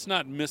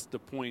miss the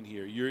point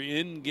here. You're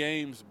in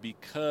games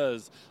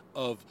because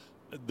of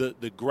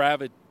the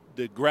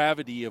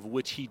gravity of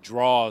which he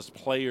draws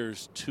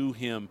players to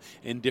him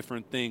in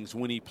different things.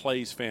 When he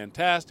plays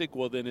fantastic,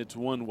 well, then it's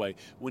one way.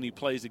 When he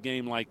plays a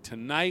game like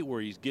tonight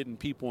where he's getting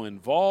people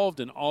involved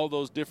and all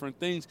those different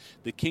things,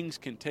 the Kings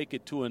can take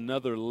it to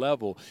another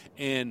level.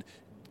 And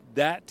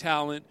that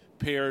talent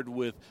paired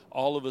with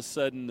all of a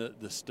sudden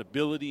the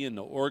stability in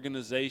the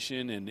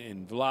organization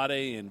and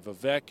Vlade and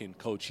Vivek and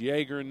Coach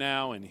Yeager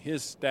now and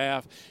his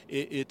staff,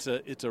 it's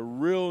a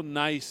real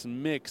nice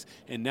mix.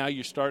 And now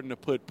you're starting to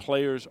put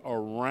players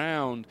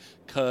around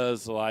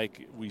because,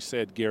 like we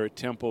said, Garrett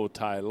Temple,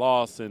 Ty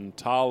Lawson,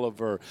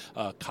 Tolliver,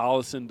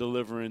 Collison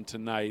delivering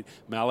tonight,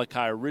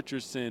 Malachi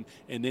Richardson,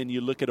 and then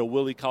you look at a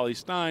Willie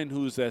Cauley-Stein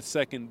who's that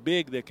second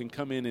big that can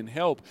come in and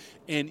help.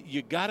 And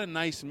you got a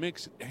nice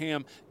mix,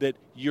 Ham, that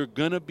you're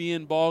going to be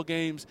in ball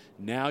games.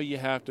 Now you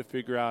have to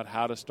figure out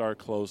how to start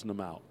closing them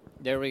out.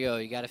 There we go.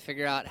 You got to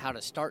figure out how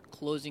to start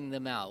closing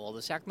them out. Well,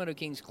 the Sacramento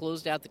Kings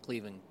closed out the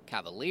Cleveland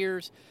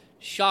Cavaliers.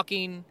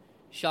 Shocking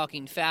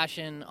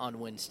fashion on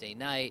Wednesday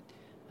night.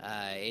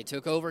 It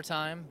took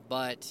overtime,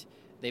 but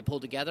they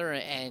pulled together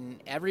and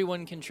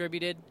everyone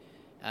contributed.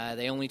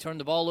 They only turned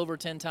the ball over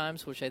 10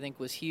 times, which I think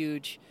was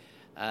huge.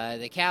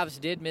 The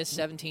Cavs did miss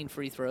 17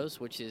 free throws,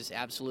 which is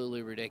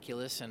absolutely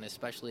ridiculous, and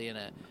especially in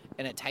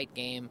a tight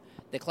game.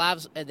 The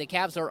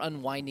Cavs are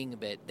unwinding a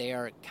bit. They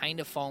are kind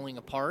of falling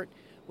apart,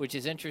 which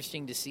is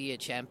interesting to see a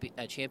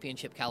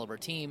championship caliber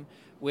team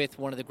with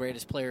one of the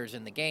greatest players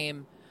in the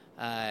game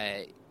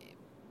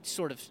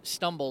sort of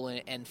stumble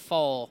and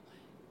fall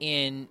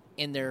in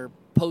their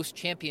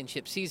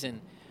post-championship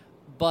season.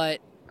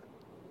 But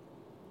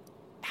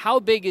how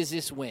big is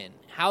this win?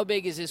 How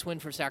big is this win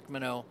for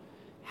Sacramento?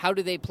 How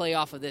do they play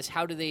off of this?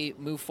 How do they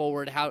move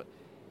forward? How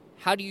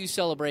do you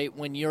celebrate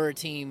when you're a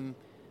team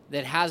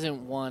that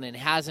hasn't won and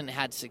hasn't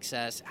had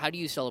success? How do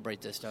you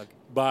celebrate this, Doug?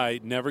 By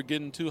never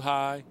getting too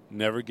high,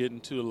 never getting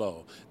too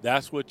low.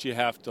 That's what you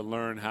have to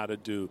learn how to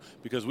do.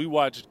 Because we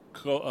watched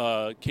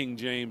King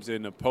James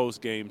in the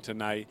post game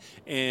tonight,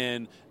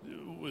 and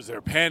was there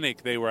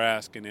panic, they were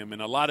asking him,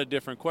 and a lot of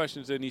different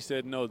questions, and he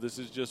said, no, this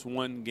is just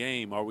one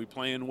game. Are we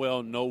playing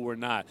well? No, we're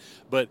not.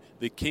 But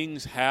the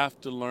Kings have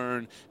to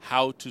learn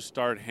how to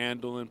start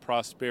handling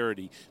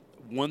prosperity.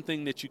 One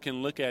thing that you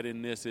can look at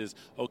in this is,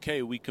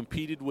 okay, we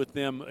competed with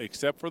them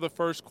except for the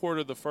first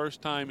quarter the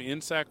first time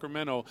in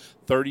Sacramento,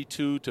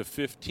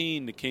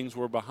 32-15. The Kings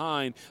were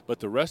behind,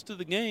 but the rest of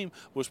the game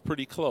was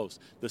pretty close.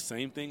 The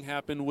same thing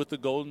happened with the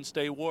Golden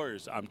State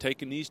Warriors. I'm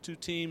taking these two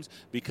teams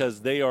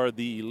because they are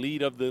the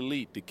elite of the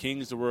elite. The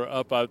Kings were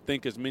up, I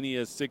think, as many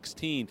as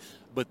 16.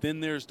 But then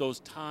there's those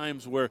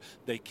times where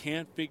they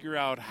can't figure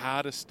out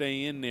how to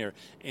stay in there.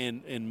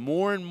 And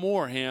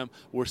more, Ham,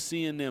 we're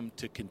seeing them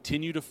to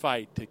continue to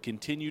fight, to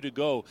continue to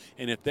go.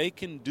 And if they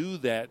can do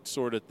that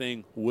sort of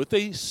thing with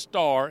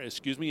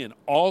an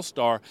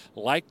all-star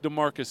like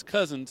DeMarcus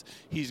Cousins,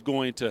 he's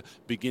going to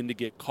begin to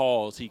get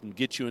calls. He can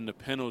get you in the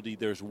penalty.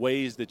 There's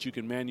ways that you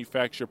can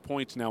manufacture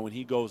points now when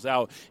he goes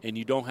out and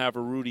you don't have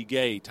a Rudy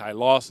Gay. Ty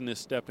Lawson is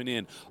stepping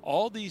in.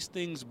 All these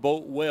things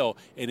bode well,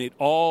 and it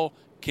all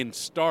can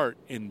start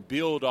and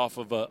build off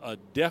of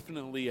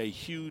definitely a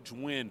huge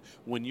win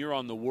when you're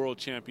on the world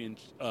champion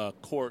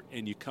court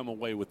and you come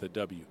away with a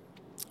W.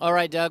 All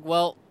right, Doug.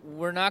 Well,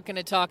 we're not going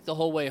to talk the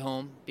whole way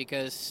home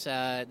because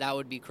that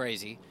would be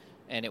crazy,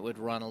 and it would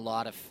run a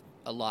lot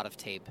of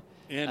tape.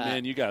 And,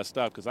 man, you got to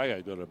stop because I got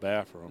to go to the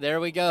bathroom. There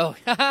we go.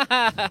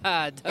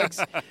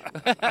 Doug's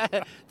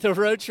the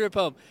road trip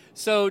home.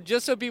 So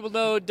just so people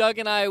know, Doug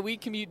and I, we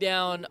commute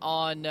down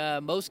on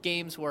most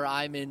games where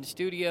I'm in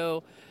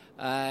studio.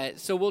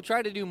 So we'll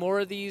try to do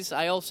more of these.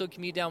 I also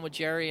commute down with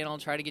Jerry, and I'll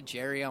try to get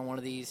Jerry on one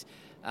of these.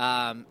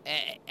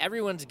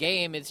 Everyone's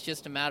game. It's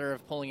just a matter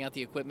of pulling out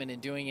the equipment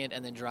and doing it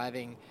and then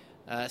driving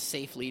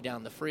safely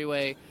down the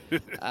freeway.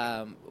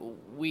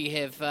 We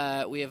have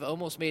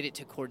almost made it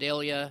to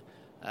Cordelia.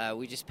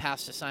 We just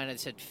passed a sign that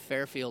said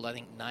Fairfield, I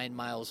think 9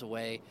 miles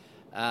away.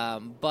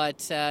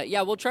 But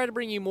we'll try to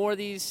bring you more of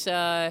these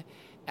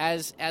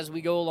as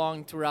we go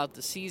along throughout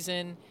the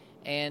season.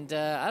 And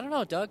I don't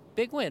know, Doug,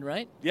 big win,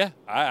 right? Yeah,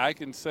 I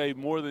can say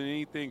more than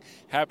anything,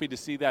 happy to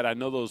see that. I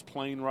know those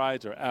plane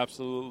rides are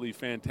absolutely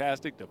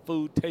fantastic. The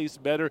food tastes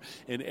better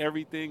and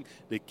everything.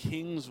 The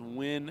Kings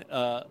win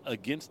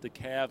against the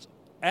Cavs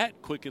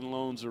at Quicken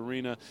Loans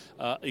Arena.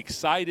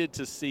 Excited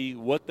to see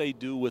what they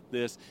do with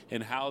this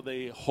and how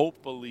they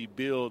hopefully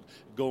build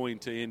going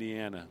to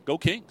Indiana. Go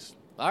Kings.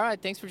 All right,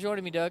 thanks for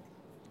joining me, Doug.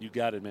 You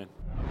got it, man.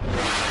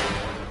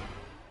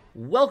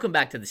 Welcome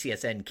back to the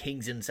CSN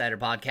Kings Insider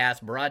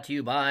Podcast, brought to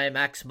you by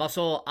Max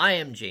Muscle. I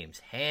am James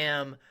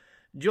Ham.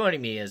 Joining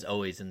me, as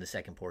always, in the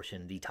second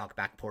portion, the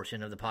talkback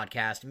portion of the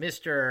podcast,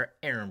 Mr.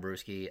 Aaron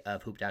Brewski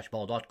of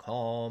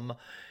hoop-ball.com.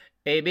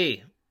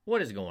 AB,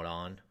 what is going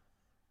on?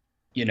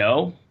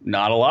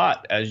 Not a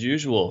lot, as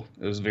usual.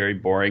 It was a very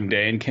boring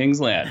day in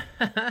Kingsland.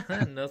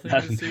 Nothing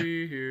to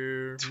see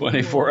here.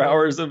 24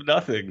 hours of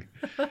nothing.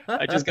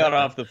 I just got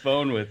off the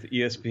phone with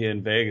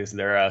ESPN Vegas.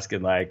 They're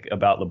asking,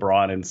 about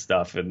LeBron and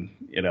stuff. And,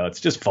 it's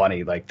just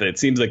funny. It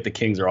seems like the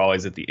Kings are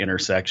always at the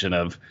intersection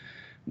of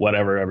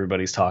whatever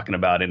everybody's talking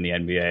about in the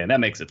NBA. And that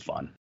makes it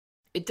fun.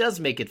 It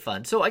does make it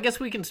fun. So I guess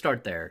we can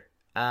start there.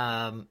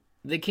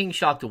 The Kings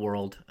shocked the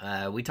world.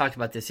 We talked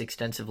about this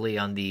extensively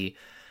on the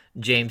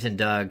James and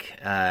Doug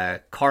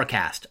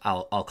CarCast,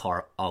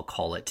 I'll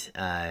call it.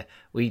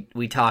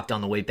 We talked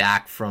on the way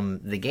back from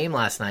the game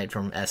last night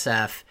from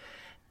SF,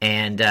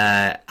 and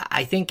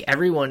I think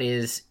everyone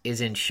is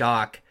in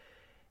shock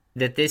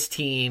that this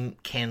team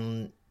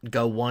can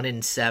go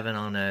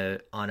 1-7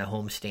 on a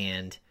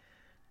homestand,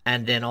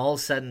 and then all of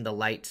a sudden the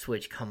light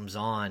switch comes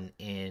on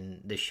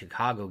in the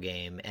Chicago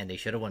game, and they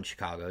should have won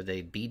Chicago.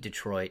 They beat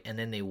Detroit, and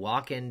then they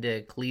walk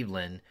into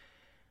Cleveland,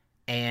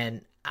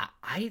 and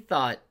I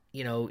thought,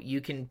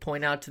 you can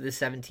point out to the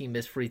 17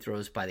 missed free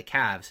throws by the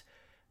Cavs,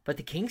 but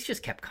the Kings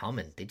just kept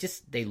coming.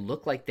 They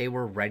looked like they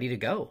were ready to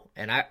go,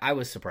 and I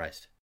was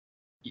surprised.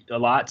 A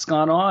lot's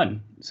gone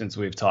on since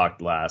we've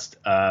talked last.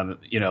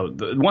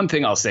 The one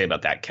thing I'll say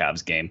about that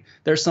Cavs game,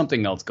 there's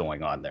something else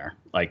going on there.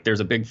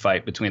 There's a big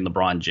fight between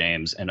LeBron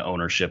James and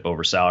ownership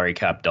over salary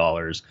cap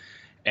dollars,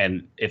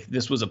 and if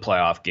this was a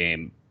playoff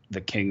game,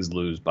 the Kings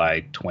lose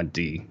by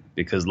 20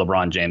 because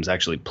LeBron James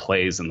actually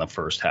plays in the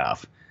first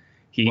half.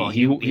 He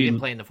didn't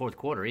play in the fourth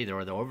quarter either,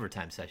 or the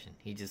overtime session.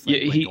 He just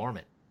went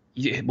dormant.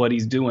 What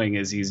he's doing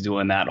is he's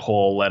doing that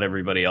whole let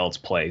everybody else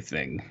play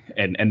thing.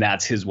 And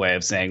that's his way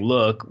of saying,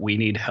 look, we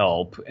need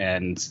help.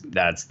 And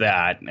that's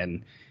that.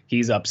 And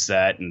he's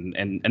upset.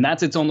 And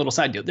that's its own little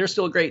side deal. They're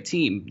still a great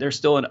team. They're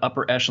still an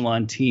upper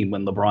echelon team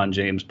when LeBron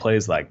James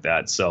plays like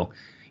that. So,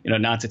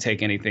 not to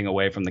take anything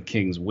away from the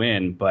Kings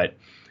win, but,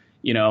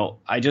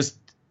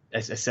 I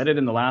said it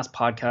in the last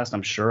podcast.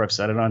 I'm sure I've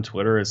said it on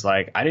Twitter. It's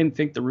I didn't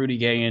think the Rudy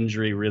Gay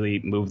injury really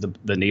moved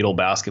the needle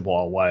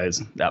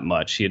basketball-wise that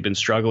much. He had been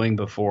struggling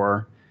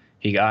before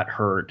he got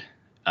hurt.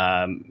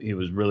 He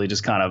was really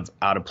just kind of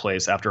out of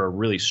place after a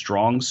really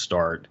strong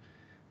start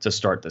to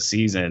start the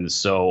season.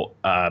 So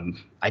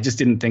I just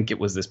didn't think it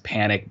was this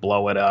panic,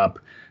 blow it up,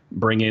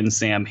 bring in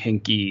Sam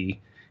Hinkie,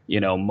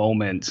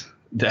 moment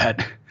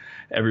that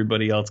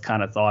everybody else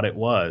kind of thought it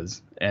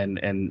was.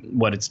 And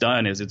what it's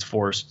done is it's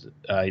forced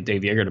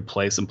Dave Yeager to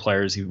play some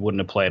players he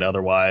wouldn't have played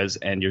otherwise.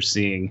 And you're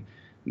seeing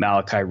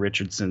Malachi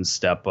Richardson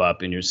step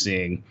up, and you're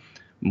seeing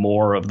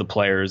more of the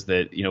players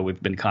that,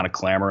 we've been kind of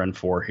clamoring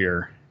for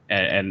here.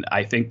 And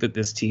I think that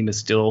this team is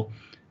still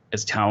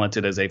as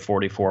talented as a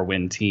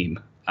 44-win team.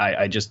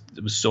 There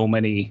was so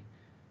many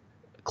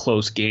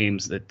close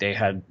games that they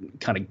had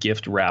kind of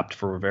gift wrapped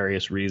for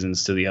various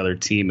reasons to the other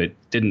team.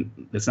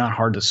 It's not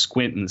hard to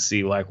squint and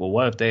see what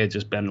if they had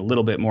just been a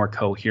little bit more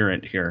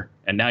coherent here?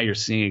 And now you're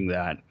seeing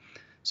that.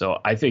 So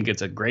I think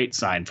it's a great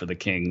sign for the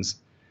Kings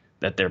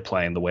that they're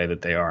playing the way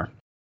that they are.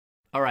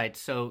 All right.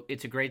 So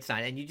it's a great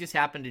sign. And you just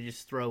happen to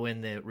just throw in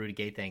the Rudy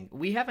Gay thing.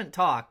 We haven't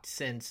talked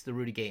since the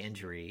Rudy Gay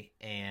injury.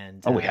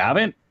 And we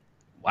haven't?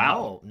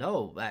 Wow.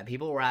 No.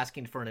 People were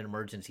asking for an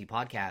emergency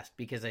podcast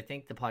because I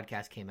think the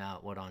podcast came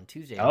out, on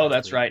Tuesday? Oh,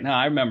 that's week. Right. No,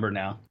 I remember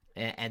now.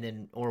 And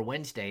then, or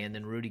Wednesday, and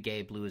then Rudy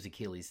Gay blew his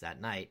Achilles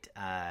that night.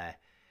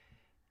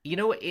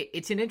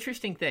 It's an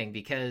interesting thing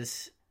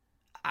because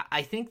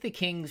I think the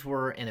Kings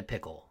were in a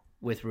pickle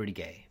with Rudy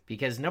Gay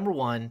because, number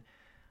one,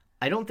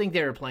 I don't think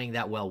they were playing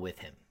that well with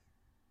him.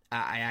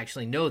 I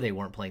actually know they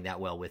weren't playing that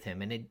well with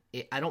him, and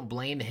I don't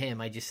blame him.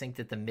 I just think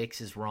that the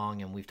mix is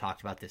wrong, and we've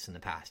talked about this in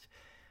the past.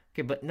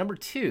 Okay, but number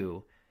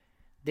two,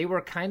 they were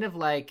kind of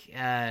like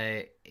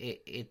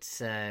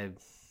it's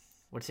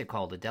what's it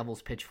called? The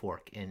devil's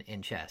pitchfork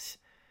in chess.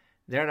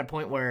 They're at a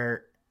point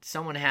where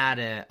someone had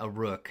a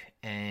rook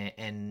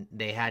and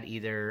they had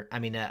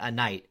a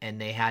knight,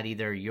 and they had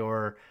either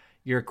your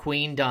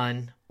queen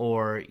done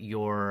or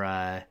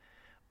your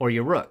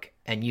rook,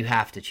 and you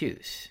have to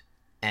choose.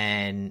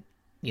 And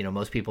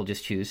most people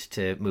just choose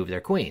to move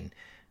their queen,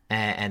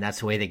 and that's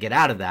the way they get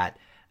out of that.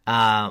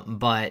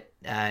 But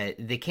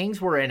the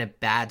Kings were in a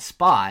bad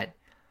spot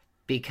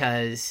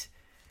because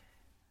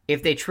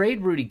if they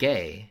trade Rudy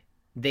Gay,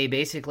 they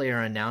basically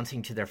are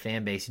announcing to their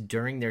fan base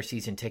during their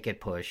season ticket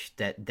push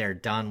that they're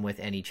done with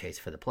any chase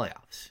for the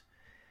playoffs.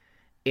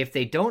 If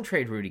they don't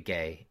trade Rudy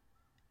Gay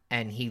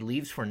and he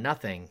leaves for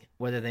nothing,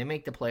 whether they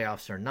make the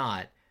playoffs or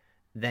not,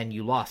 then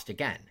you lost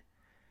again.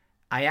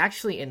 I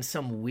actually, in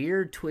some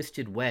weird,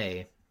 twisted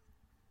way,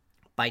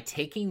 by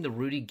taking the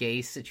Rudy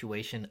Gay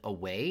situation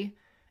away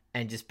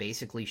and just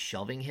basically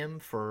shelving him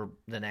for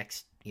the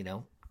next,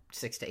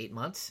 6 to 8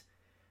 months,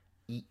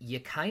 you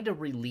kind of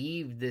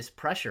relieve this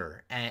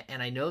pressure.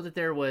 And I know that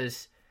there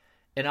was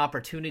an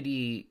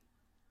opportunity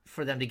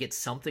for them to get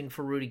something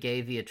for Rudy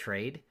Gay via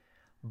trade,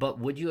 but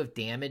would you have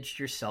damaged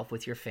yourself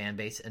with your fan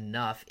base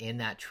enough in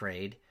that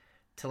trade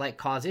to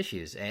cause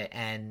issues?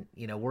 And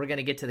we're going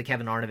to get to the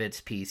Kevin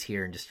Arnovitz piece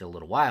here in just a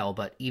little while,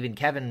 but even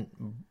Kevin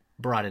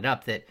brought it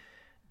up that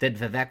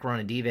Vivek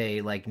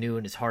Ranadive knew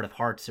in his heart of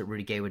hearts that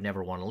Rudy Gay would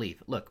never want to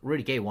leave. Look,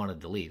 Rudy Gay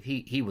wanted to leave.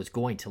 He was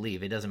going to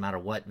leave. It doesn't matter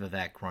what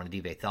Vivek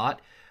Ranadive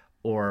thought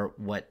or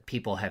what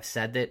people have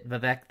said that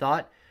Vivek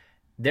thought.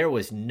 There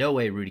was no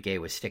way Rudy Gay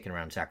was sticking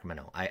around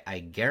Sacramento. I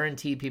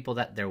guarantee people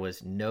that there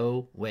was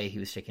no way he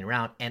was sticking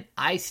around, and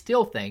I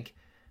still think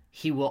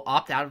he will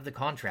opt out of the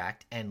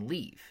contract and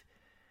leave.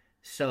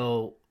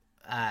 So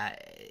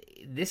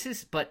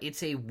but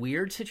it's a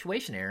weird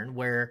situation, Aaron,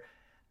 where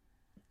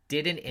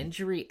did an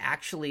injury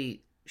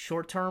actually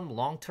short-term,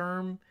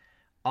 long-term,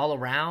 all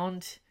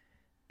around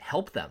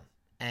help them?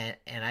 And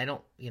I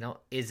don't,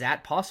 is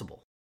that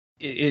possible?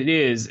 It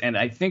is. And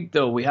I think,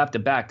 though, we have to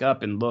back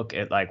up and look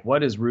at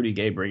what is Rudy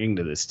Gay bringing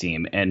to this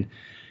team? And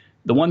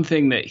the one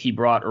thing that he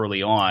brought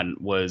early on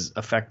was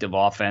effective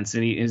offense,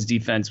 and his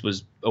defense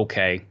was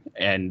okay.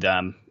 And,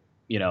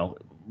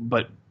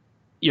 but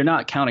you're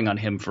not counting on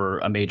him for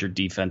a major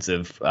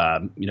defensive,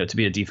 to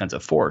be a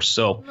defensive force.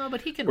 So no,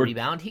 but he can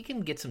rebound. He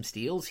can get some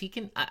steals. He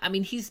can.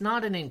 He's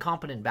not an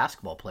incompetent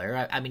basketball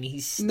player.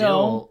 He's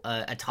still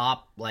a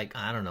top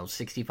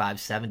 65,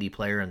 70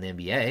 player in the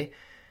NBA.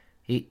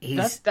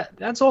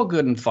 That's all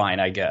good and fine,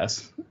 I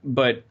guess.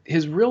 But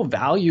his real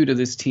value to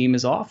this team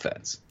is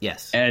offense.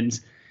 Yes, and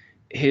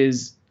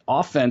his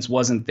offense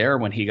wasn't there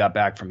when he got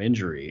back from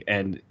injury,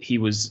 and he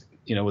was,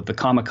 with the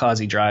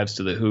kamikaze drives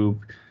to the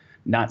hoop,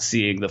 not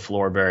seeing the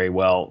floor very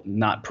well,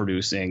 not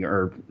producing,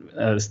 or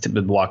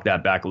to walk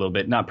that back a little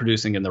bit, not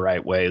producing in the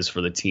right ways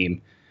for the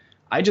team.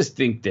 I just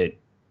think that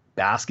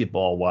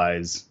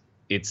basketball-wise,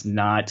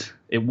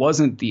 it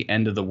wasn't the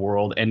end of the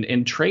world,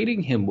 and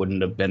trading him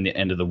wouldn't have been the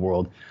end of the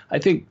world. I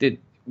think that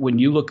when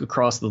you look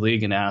across the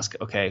league and ask,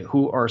 okay,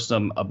 who are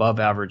some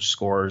above-average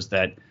scorers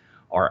that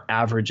are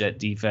average at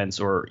defense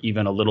or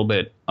even a little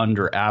bit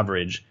under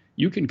average,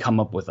 you can come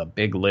up with a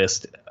big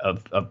list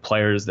of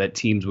players that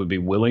teams would be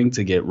willing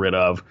to get rid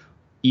of,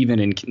 even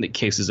in the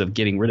cases of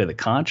getting rid of the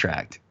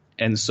contract.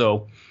 And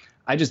so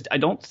I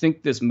don't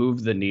think this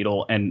moved the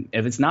needle. And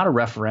if it's not a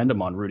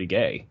referendum on Rudy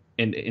Gay,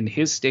 in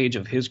his stage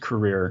of his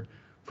career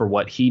for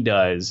what he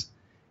does,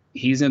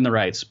 he's in the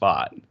right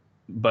spot.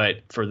 But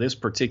for this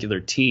particular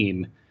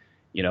team,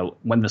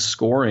 when the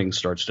scoring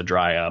starts to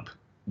dry up,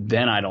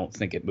 then I don't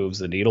think it moves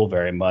the needle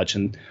very much.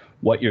 And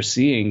what you're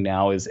seeing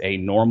now is a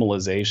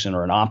normalization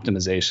or an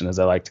optimization, as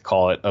I like to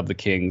call it, of the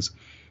Kings,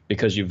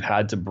 because you've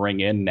had to bring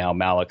in now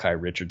Malachi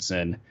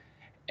Richardson,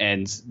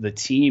 and the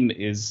team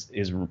is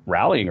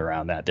rallying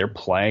around that. They're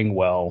playing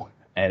well,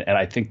 and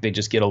I think they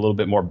just get a little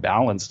bit more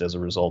balanced as a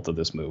result of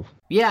this move.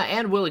 Yeah,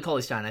 and Willie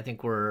Cauley-Stein. I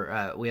think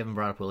we haven't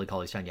brought up Willie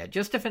Cauley-Stein yet.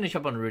 Just to finish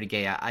up on Rudy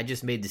Gay, I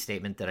just made the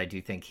statement that I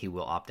do think he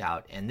will opt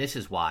out, and this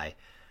is why.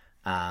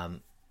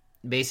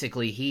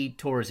 Basically, he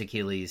tore his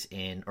Achilles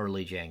in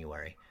early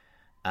January.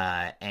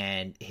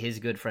 And his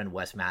good friend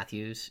Wes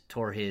Matthews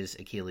tore his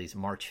Achilles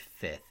March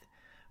 5th.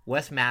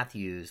 Wes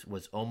Matthews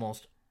was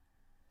almost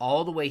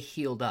all the way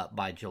healed up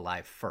by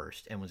July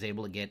 1st and was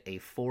able to get a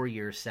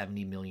 4-year,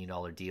 $70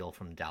 million deal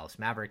from the Dallas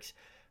Mavericks.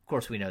 Of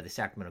course, we know the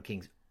Sacramento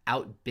Kings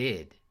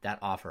outbid that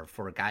offer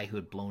for a guy who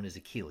had blown his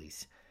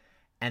Achilles.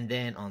 And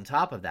then on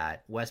top of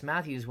that, Wes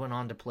Matthews went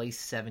on to play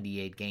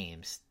 78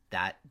 games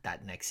that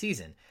next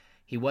season.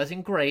 He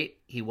wasn't great.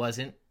 He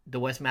wasn't the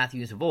Wes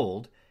Matthews of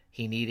old.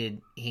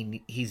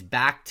 He's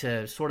back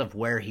to sort of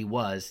where he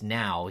was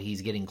now.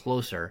 He's getting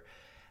closer.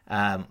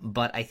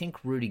 But I think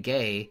Rudy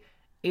Gay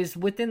is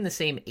within the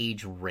same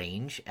age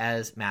range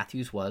as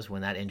Matthews was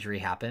when that injury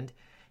happened.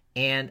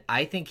 And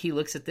I think he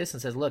looks at this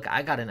and says, look,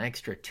 I got an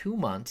extra 2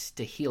 months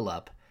to heal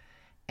up.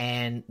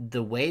 And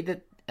the way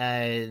that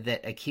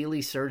that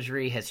Achilles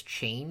surgery has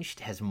changed,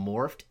 has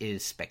morphed,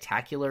 is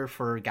spectacular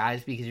for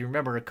guys, because you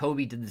remember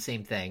Kobe did the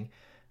same thing.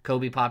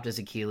 Kobe popped his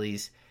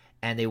Achilles,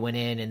 and they went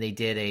in and they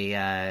did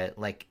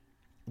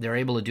they're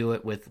able to do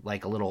it with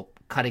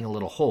cutting a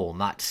little hole,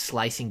 not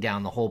slicing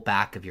down the whole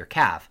back of your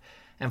calf.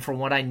 And from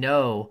what I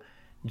know,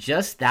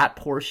 just that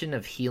portion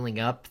of healing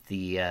up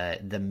the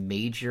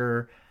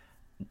major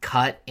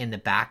cut in the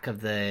back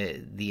of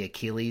the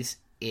Achilles,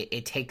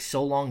 it takes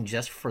so long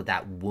just for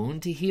that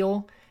wound to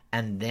heal.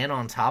 And then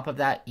on top of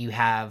that, you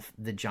have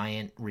the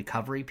giant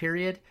recovery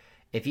period.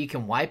 If you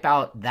can wipe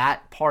out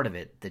that part of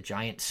it, the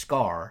giant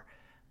scar,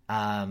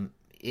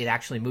 it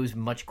actually moves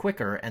much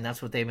quicker, and that's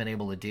what they've been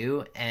able to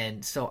do.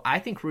 And so I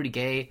think Rudy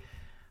Gay,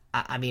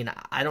 I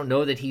don't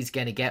know that he's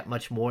going to get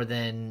much more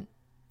than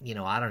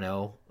I don't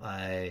know,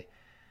 a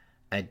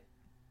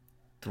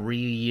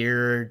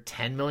 3-year,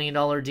 $10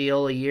 million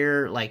deal a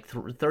year, like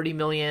 $30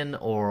 million,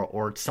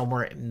 or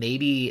somewhere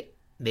maybe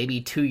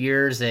 2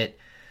 years at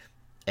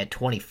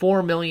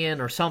 $24 million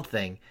or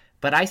something.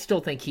 But I still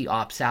think he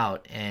opts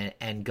out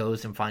and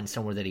goes and finds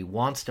somewhere that he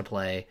wants to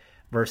play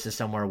versus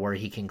somewhere where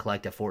he can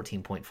collect a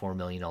 $14.4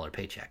 million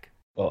paycheck.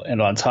 Well,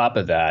 and on top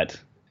of that,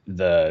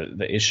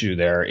 the issue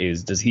there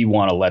is, does he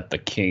want to let the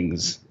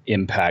Kings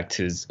impact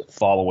his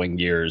following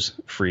year's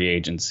free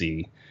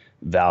agency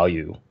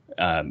value?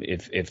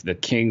 If the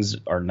Kings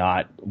are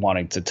not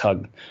wanting to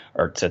tug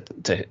or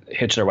to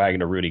hitch their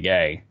wagon to Rudy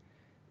Gay,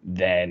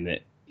 then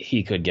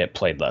he could get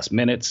played less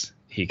minutes.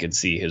 He could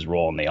see his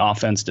role in the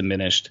offense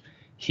diminished.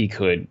 He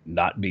could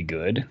not be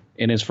good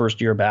in his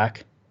first year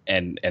back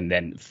and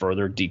then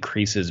further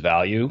decrease his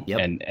value. Yep.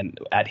 And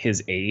at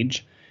his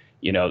age,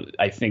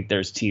 I think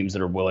there's teams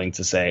that are willing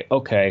to say,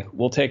 okay,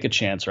 we'll take a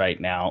chance right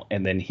now,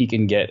 and then he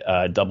can get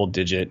a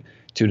double-digit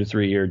 2 to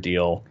 3 year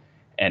deal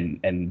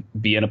and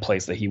be in a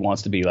place that he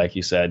wants to be, like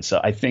you said.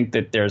 So I think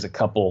that there's a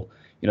couple,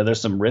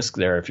 there's some risk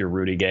there if you're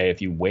Rudy Gay,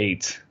 if you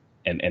wait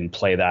and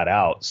play that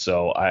out.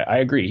 So I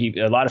agree.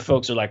 A lot of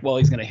folks are like, well,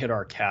 he's going to hit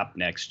our cap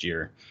next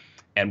year,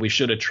 and we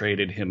should have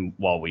traded him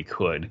while we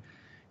could.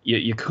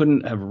 You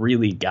couldn't have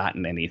really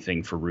gotten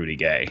anything for Rudy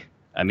Gay.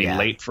 I mean,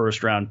 late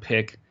first round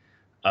pick,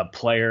 a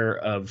player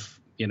of,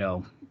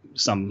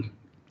 some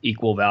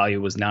equal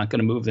value was not going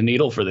to move the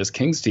needle for this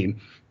Kings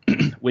team,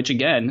 which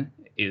again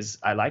is,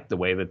 I like the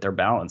way that they're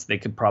balanced. They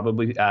could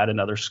probably add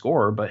another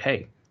scorer, but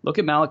hey, look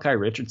at Malachi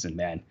Richardson,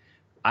 man.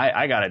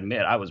 I got to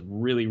admit, I was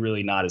really,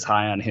 really not as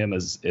high on him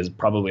as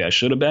probably I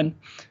should have been,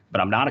 but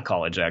I'm not a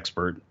college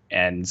expert,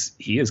 and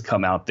he has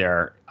come out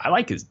there. I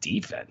like his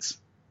defense.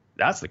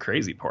 That's the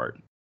crazy part.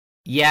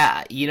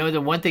 Yeah, the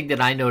one thing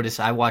that I notice,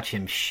 I watch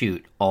him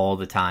shoot all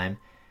the time.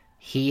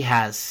 He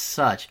has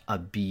such a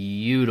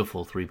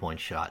beautiful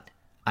three-point shot.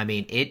 I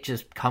mean, it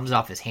just comes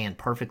off his hand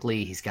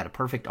perfectly. He's got a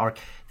perfect arc.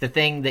 The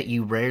thing that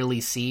you rarely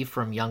see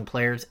from young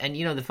players, and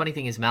the funny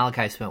thing is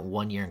Malachi spent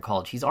 1 year in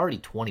college. He's already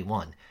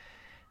 21.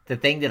 The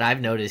thing that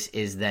I've noticed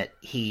is that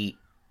he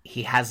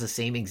has the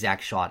same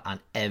exact shot on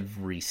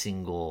every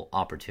single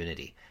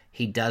opportunity.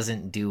 He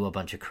doesn't do a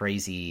bunch of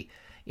crazy...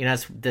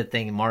 that's the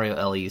thing Mario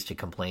Ellie used to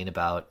complain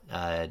about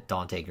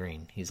Dante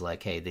Green. He's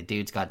like, hey, the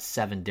dude's got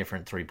 7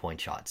 different three-point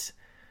shots.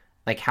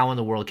 Like, how in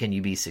the world can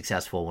you be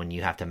successful when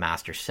you have to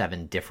master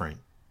 7 different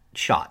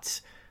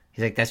shots?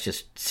 He's like, that's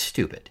just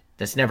stupid.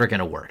 That's never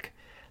going to work.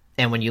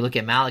 And when you look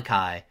at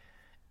Malachi,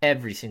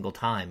 every single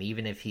time,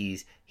 even if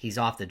he's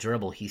off the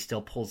dribble, he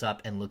still pulls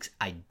up and looks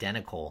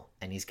identical.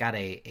 And he's got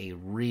a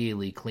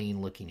really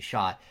clean-looking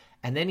shot.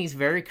 And then he's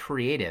very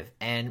creative.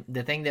 And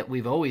the thing that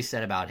we've always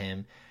said about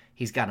him,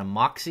 he's got a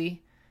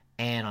moxie,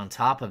 and on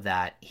top of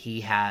that,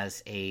 he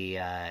has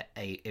a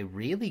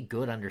really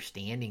good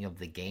understanding of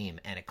the game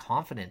and a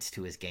confidence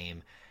to his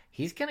game.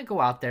 He's going to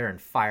go out there and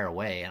fire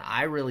away, and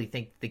I really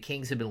think the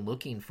Kings have been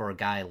looking for a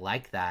guy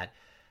like that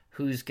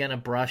who's going to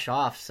brush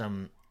off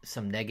some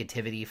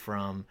negativity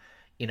from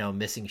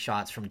missing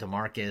shots from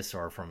DeMarcus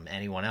or from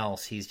anyone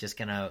else. He's just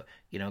going to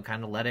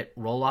kind of let it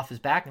roll off his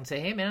back and say,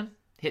 hey man,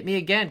 hit me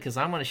again because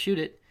I'm going to shoot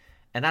it,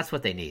 and that's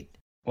what they need.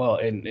 Well,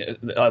 and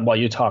while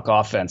you talk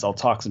offense, I'll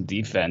talk some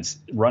defense.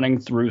 Running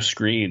through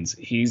screens,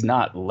 he's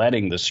not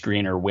letting the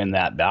screener win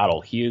that battle.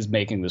 He is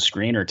making the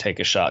screener take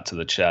a shot to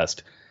the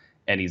chest,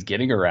 and he's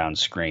getting around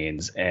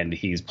screens, and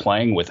he's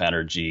playing with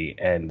energy,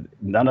 and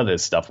none of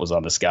this stuff was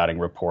on the scouting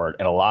report,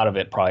 and a lot of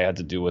it probably had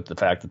to do with the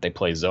fact that they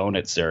play zone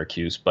at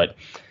Syracuse. But,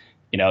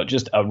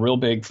 just a real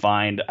big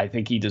find. I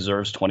think he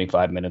deserves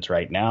 25 minutes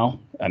right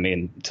now. I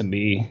mean, to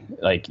me,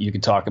 like, you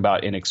could talk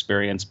about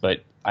inexperience,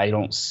 but I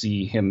don't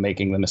see him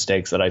making the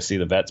mistakes that I see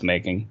the vets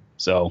making.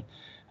 So,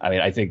 I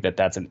mean, I think that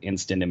that's an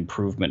instant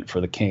improvement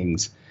for the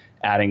Kings,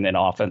 adding an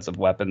offensive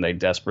weapon they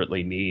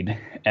desperately need.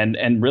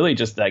 And really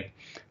just like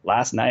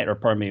last night, or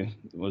pardon me,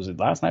 was it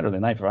last night or the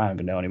night before? I don't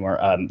even know anymore.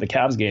 The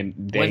Cavs game.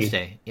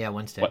 Wednesday. Yeah,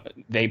 Wednesday.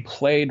 They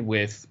played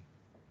with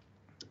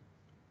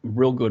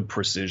real good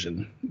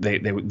precision. They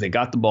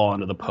got the ball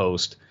into the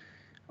post.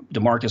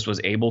 DeMarcus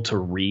was able to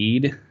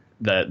read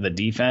the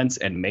defense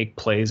and make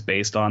plays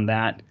based on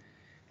that.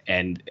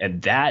 And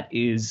that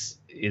is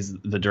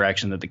the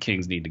direction that the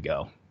Kings need to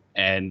go.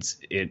 And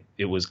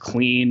it was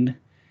clean.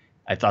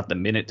 I thought the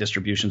minute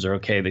distributions are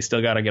okay. They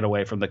still got to get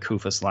away from the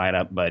Kufas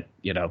lineup, but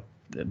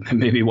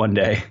maybe one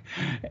day.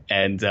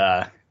 And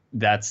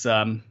that's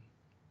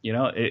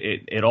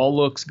it all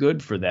looks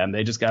good for them.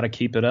 They just got to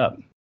keep it up.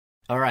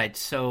 All right,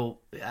 so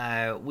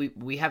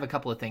we have a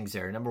couple of things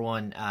there. Number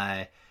one,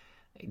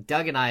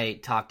 Doug and I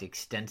talked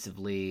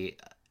extensively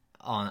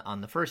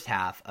on the first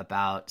half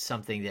about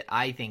something that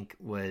I think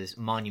was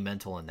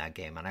monumental in that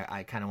game, and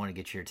I kind of want to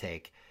get your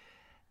take.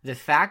 The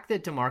fact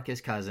that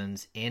DeMarcus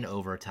Cousins in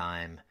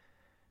overtime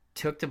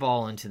took the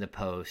ball into the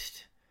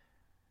post,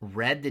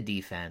 read the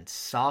defense,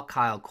 saw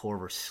Kyle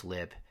Korver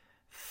slip,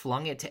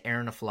 flung it to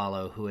Aaron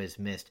Aflalo, who has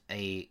missed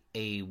a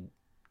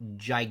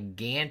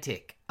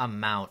gigantic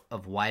amount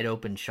of wide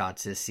open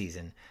shots this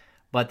season,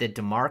 but that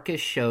DeMarcus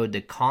showed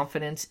the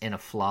confidence in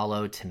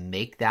Aflalo to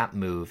make that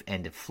move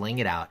and to fling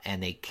it out,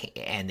 and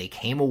they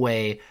came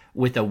away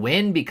with a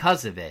win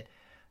because of it.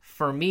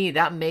 For me,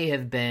 that may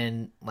have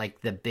been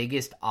like the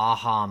biggest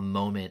aha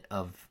moment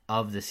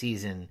of the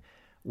season,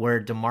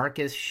 where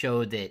DeMarcus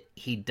showed that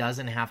he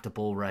doesn't have to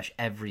bull rush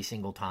every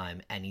single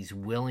time, and he's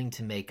willing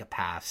to make a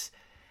pass,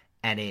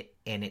 and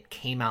it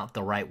came out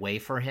the right way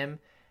for him.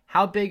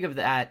 How big of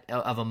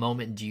a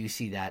moment do you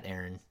see that,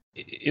 Aaron?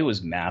 It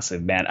was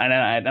massive, man.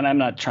 And I'm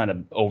not trying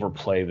to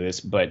overplay this,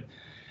 but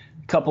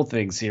a couple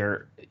things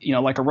here.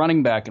 Like a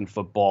running back in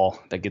football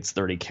that gets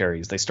 30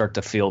 carries, they start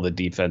to feel the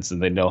defense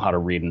and they know how to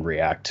read and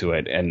react to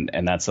it. And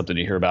that's something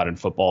you hear about in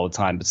football all the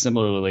time. But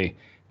similarly,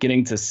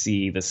 getting to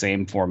see the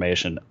same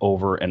formation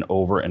over and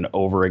over and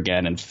over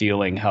again and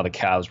feeling how the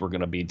Cavs were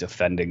going to be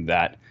defending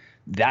that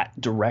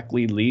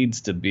directly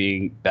leads to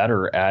being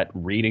better at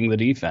reading the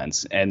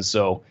defense. And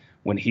so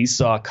when he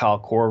saw Kyle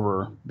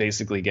Korver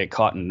basically get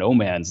caught in no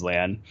man's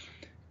land,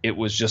 it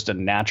was just a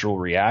natural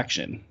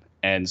reaction.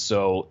 And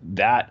so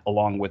that,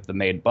 along with the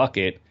made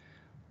bucket,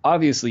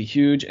 obviously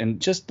huge. And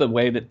just the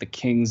way that the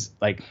Kings,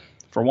 like,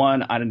 for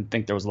one, I didn't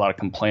think there was a lot of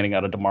complaining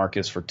out of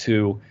DeMarcus. For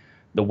two,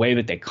 the way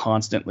that they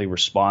constantly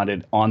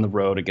responded on the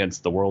road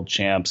against the world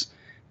champs.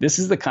 This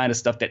is the kind of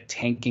stuff that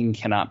tanking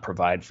cannot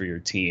provide for your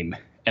team.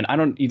 And I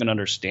don't even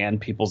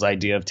understand people's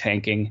idea of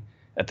tanking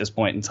at this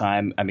point in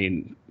time. I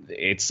mean,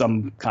 it's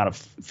some kind of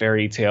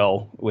fairy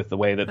tale with the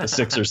way that the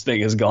Sixers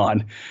thing has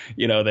gone,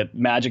 that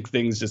magic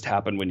things just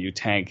happen when you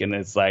tank. And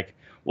it's like,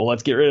 well,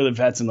 let's get rid of the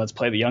vets and let's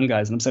play the young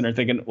guys. And I'm sitting there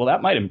thinking, well,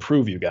 that might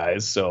improve you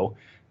guys. So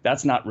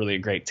that's not really a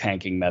great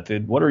tanking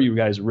method. What are you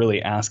guys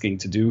really asking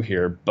to do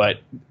here? But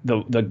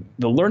the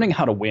learning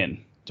how to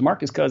win.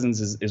 DeMarcus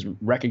Cousins is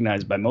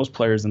recognized by most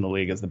players in the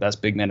league as the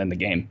best big man in the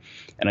game.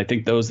 And I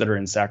think those that are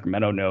in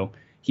Sacramento know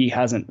he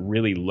hasn't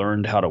really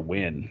learned how to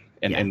win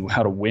and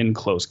how to win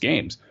close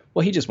games.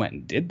 Well, he just went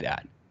and did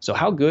that. So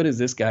how good is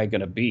this guy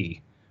going to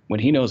be when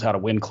he knows how to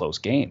win close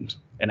games?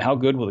 And how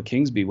good will the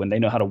Kings be when they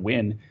know how to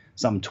win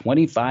some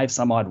 25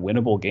 some odd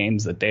winnable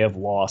games that they have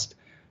lost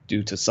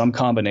due to some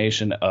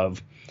combination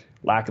of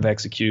lack of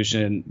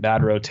execution,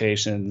 bad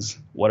rotations,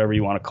 whatever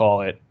you want to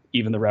call it,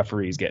 even the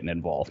referees getting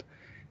involved.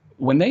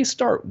 When they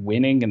start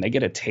winning and they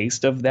get a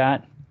taste of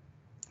that,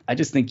 I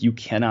just think you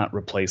cannot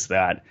replace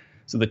that.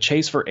 So the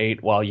chase for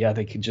 8, while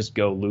they could just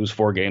go lose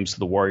 4 games to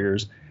the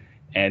Warriors,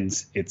 and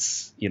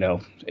it's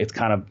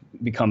kind of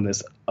become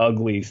this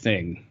ugly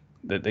thing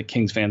that the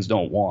Kings fans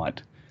don't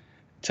want.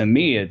 To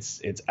me,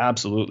 it's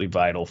absolutely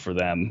vital for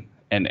them.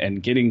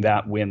 And getting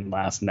that win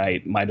last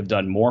night might have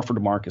done more for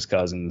DeMarcus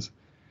Cousins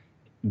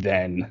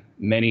than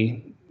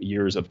many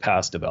years of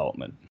past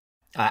development.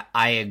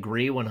 I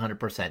agree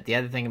 100%. The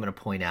other thing I'm going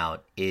to point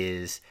out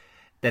is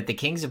that the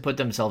Kings have put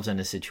themselves in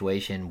a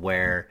situation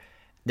where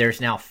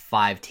there's now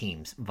 5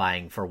 teams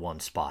vying for one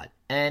spot.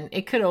 And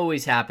it could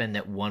always happen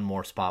that one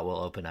more spot will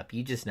open up.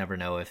 You just never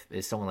know if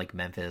someone like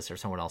Memphis or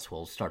someone else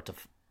will start to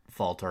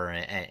falter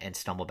and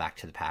stumble back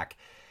to the pack.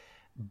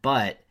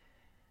 But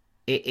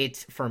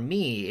it's for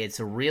me,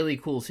 it's a really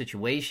cool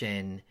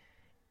situation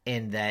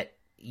in that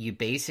you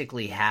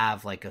basically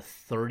have like a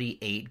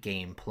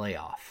 38-game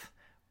playoff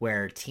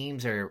where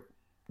teams are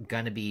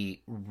going to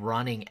be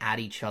running at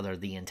each other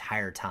the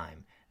entire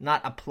time.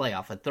 Not a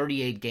playoff, a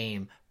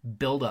 38-game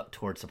build-up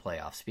towards the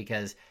playoffs,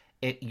 because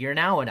you're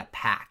now in a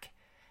pack.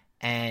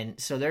 And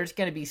so there's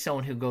going to be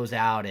someone who goes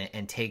out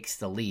and takes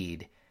the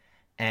lead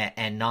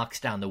and knocks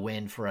down the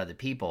win for other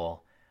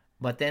people.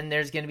 But then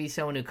there's going to be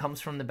someone who comes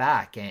from the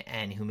back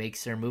and who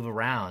makes their move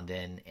around.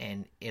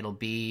 And it'll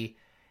be...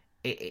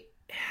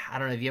 I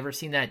don't know, have you ever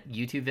seen that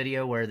YouTube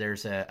video where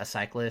there's a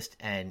cyclist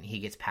and he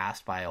gets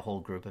passed by a whole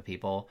group of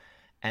people,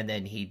 and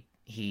then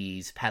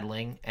he's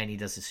pedaling and he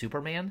does the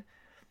Superman?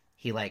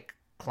 He like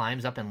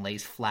climbs up and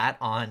lays flat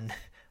on,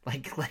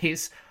 like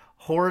lays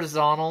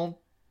horizontal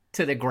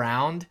to the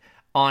ground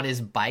on his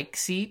bike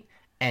seat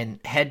and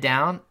head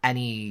down, and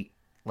he,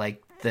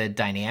 like, the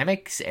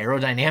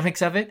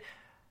aerodynamics of it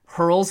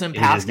hurls him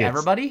past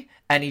everybody,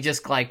 and he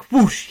just like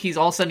whoosh,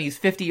 all of a sudden he's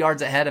 50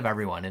 yards ahead of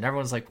everyone, and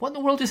everyone's like, what in the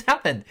world just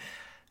happened?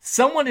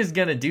 Someone is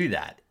going to do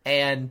that.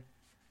 And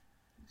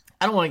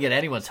I don't want to get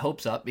anyone's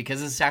hopes up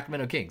because it's the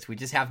Sacramento Kings. We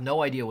just have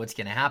no idea what's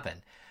going to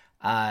happen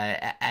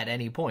at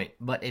any point.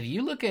 But if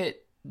you look at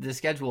the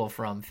schedule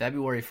from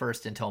February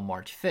 1st until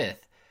March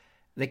 5th,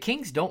 the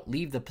Kings don't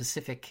leave the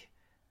Pacific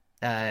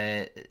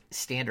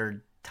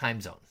Standard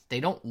time zone.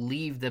 They don't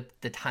leave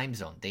the time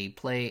zone. They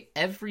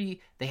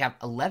have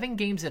 11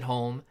 games at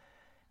home,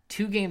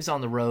 2 games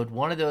on the road.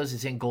 One of those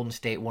is in Golden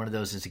State. One of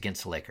those is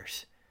against the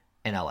Lakers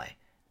in LA.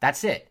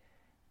 That's it.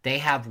 They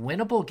have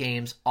winnable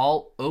games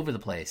all over the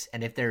place.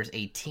 And if there's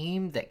a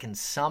team that can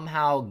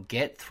somehow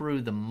get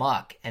through the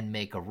muck and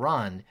make a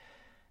run,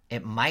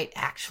 it might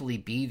actually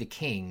be the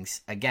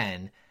Kings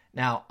again.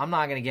 Now, I'm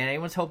not going to get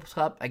anyone's hopes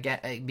up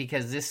again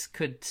because this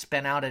could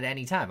spin out at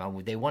any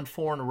time. They won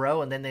 4 in a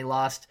row, and then they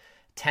lost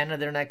 10 of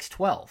their next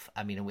 12.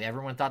 I mean,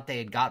 everyone thought they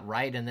had got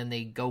right, and then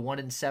they go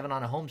 1-7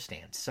 on a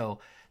homestand. So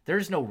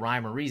there's no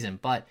rhyme or reason.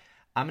 But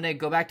I'm going to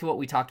go back to what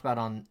we talked about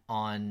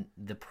on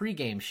the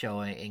pregame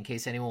show, in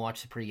case anyone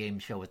watched the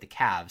pregame show with the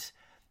Cavs.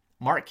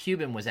 Mark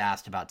Cuban was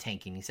asked about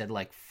tanking. He said,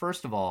 like,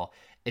 first of all,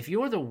 if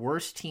you're the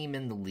worst team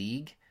in the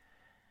league,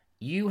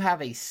 you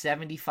have a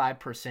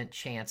 75%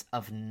 chance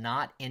of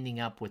not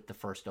ending up with the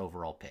first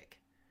overall pick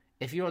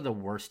if you're the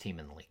worst team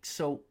in the league.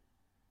 So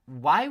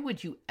why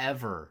would you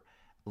ever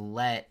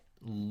let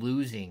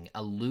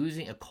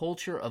a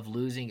culture of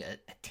losing, a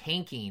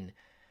tanking,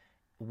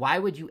 why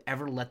would you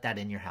ever let that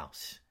in your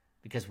house?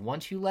 Because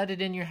once you let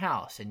it in your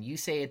house and you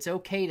say it's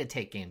okay to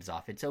take games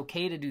off, it's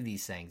okay to do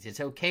these things, it's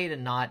okay to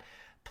not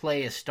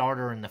play a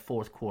starter in the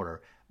fourth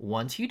quarter.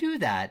 Once you do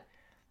that,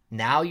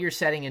 now you're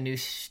setting a new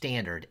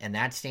standard, and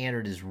that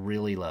standard is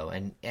really low.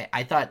 And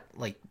I thought,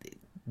 like,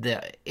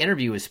 the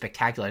interview was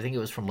spectacular. I think it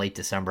was from late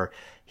December.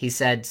 He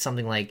said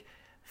something like,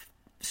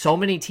 so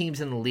many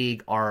teams in the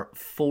league are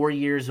 4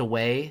 years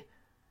away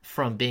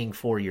from being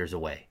 4 years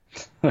away.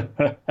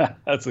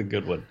 That's a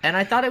good one. And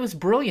I thought it was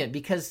brilliant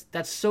because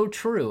that's so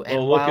true. And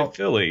well, look at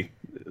Philly.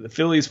 The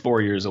Philly's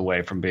 4 years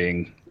away from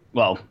being,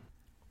 well...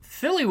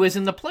 Philly was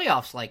in the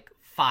playoffs like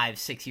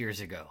 5-6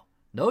 years ago.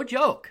 No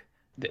joke.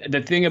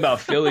 The thing about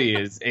Philly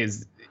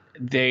is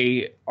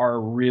they are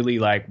really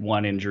like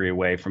one injury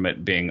away from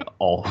it being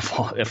all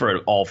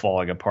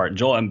falling apart.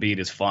 Joel Embiid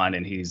is fun,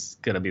 and he's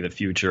going to be the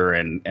future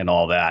and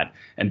all that.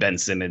 And Ben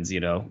Simmons,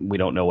 we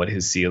don't know what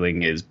his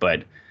ceiling is,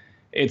 but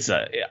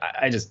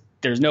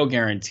there's no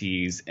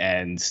guarantees,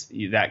 and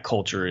that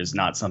culture is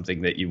not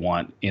something that you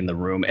want in the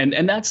room. And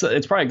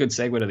it's probably a good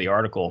segue to the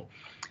article.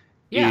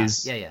 Yeah.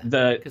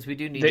 Because we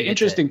do need. The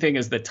interesting thing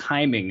is the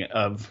timing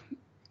of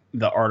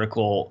the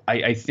article.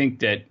 I think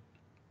that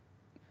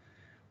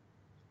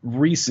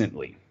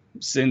recently,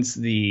 since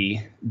the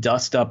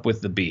dust up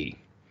with the B,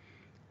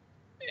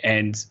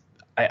 and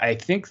I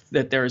think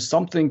that there is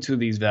something to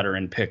these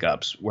veteran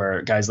pickups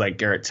where guys like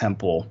Garrett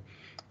Temple,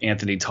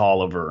 Anthony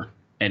Tolliver,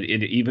 and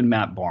even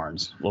Matt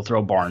Barnes. We'll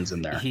throw Barnes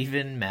in there.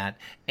 Even Matt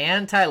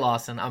and Ty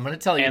Lawson. I'm going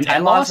to tell you, and Ty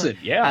Lawson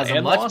has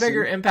a much Lawson.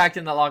 bigger impact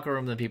in the locker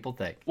room than people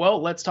think.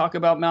 Well, let's talk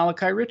about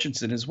Malachi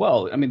Richardson as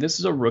well. I mean, this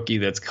is a rookie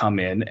that's come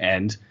in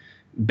and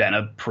been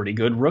a pretty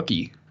good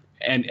rookie.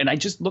 And I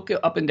just look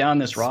up and down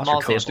this roster,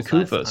 coast to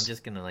Kufas. I'm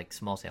just going to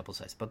small sample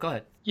size, but go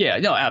ahead. Yeah,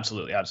 no,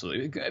 absolutely.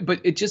 But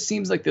it just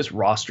seems like this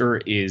roster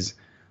is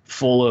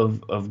full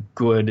of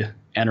good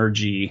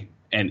energy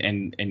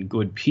and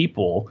good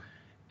people.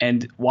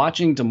 And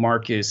watching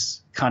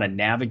DeMarcus kind of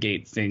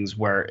navigate things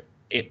where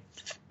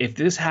if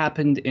this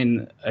happened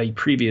in a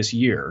previous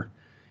year,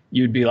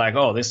 you'd be like,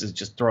 oh, this is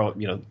just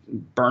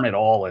burn it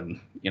all and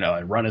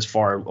run as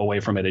far away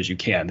from it as you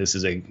can. This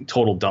is a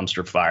total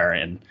dumpster fire.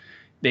 And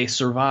they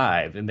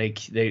survive, and they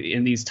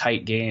in these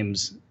tight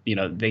games,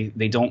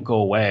 they don't go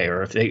away.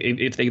 Or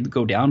if they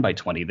go down by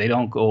 20, they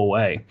don't go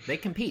away. They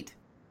compete.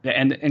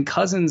 And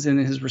Cousins in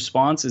his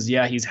responses,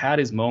 he's had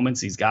his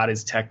moments. He's got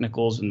his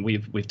technicals, and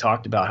we've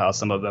talked about how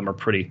some of them are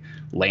pretty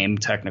lame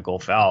technical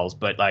fouls.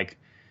 But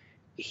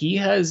he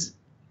has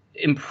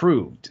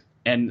improved.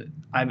 And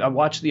I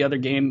watched the other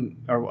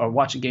game, or I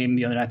watched a game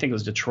the other night, I think it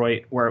was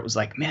Detroit, where it was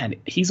like, man,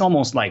 he's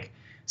almost like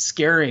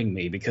scaring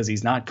me because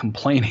he's not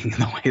complaining in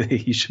the way that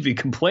he should be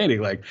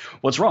complaining. Like,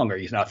 what's wrong? Are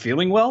you not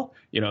feeling well?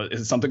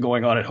 Is something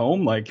going on at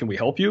home? Like, can we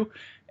help you?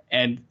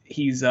 And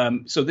he's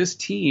so this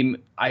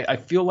team, I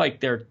feel like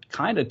they're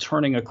kind of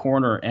turning a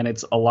corner, and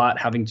it's a lot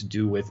having to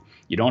do with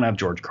you don't have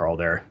George Karl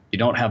there. You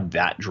don't have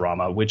that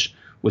drama, which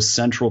was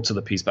central to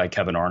the piece by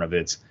Kevin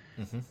Arnovitz.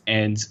 Mm-hmm.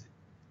 And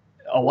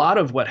a lot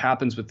of what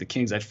happens with the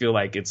Kings, I feel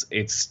like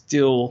it's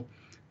still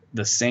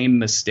the same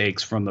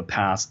mistakes from the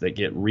past that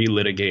get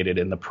relitigated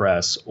in the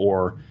press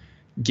or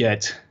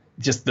get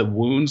just the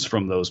wounds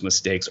from those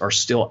mistakes are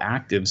still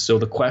active. So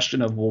the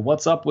question of, well,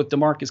 what's up with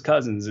DeMarcus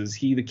Cousins? Is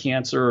he the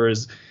cancer, or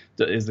is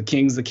the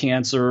Kings the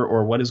cancer,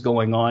 or what is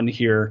going on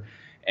here?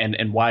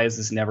 And why is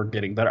this never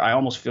getting better? I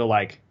almost feel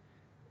like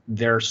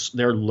they're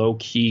low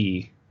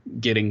key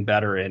getting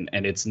better, and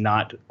it's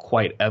not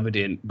quite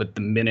evident. But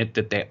the minute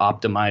that they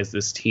optimize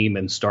this team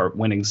and start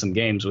winning some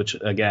games, which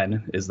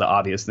again is the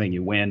obvious thing,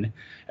 you win,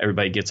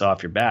 everybody gets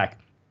off your back.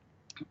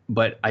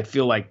 But I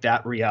feel like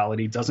that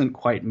reality doesn't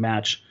quite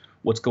match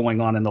what's going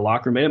on in the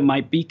locker room. It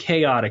might be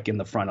chaotic in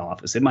the front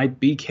office. It might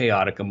be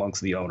chaotic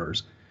amongst the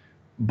owners,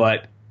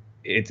 but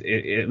it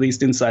at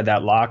least inside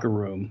that locker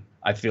room,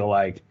 I feel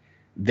like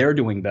they're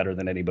doing better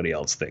than anybody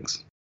else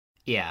thinks.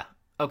 Yeah.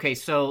 Okay.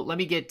 So let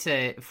me get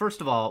to,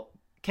 first of all,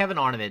 Kevin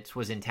Arnovitz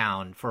was in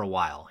town for a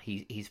while.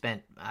 He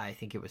spent, I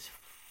think it was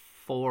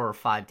 4 or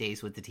 5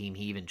 days with the team.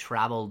 He even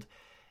traveled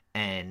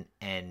and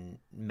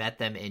met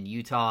them in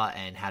Utah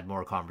and had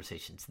more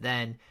conversations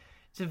then.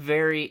 It's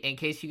in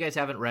case you guys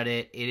haven't read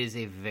it, it is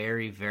a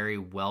very, very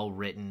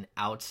well-written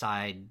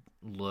outside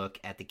look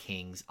at the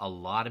Kings. A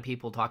lot of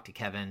people talk to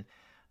Kevin.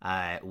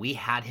 We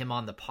had him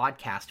on the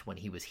podcast when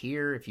he was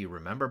here, if you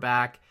remember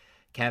back.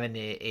 Kevin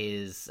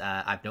is,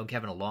 I've known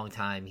Kevin a long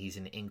time. He's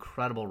an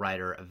incredible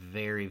writer, a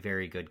very,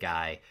 very good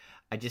guy.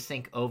 I just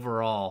think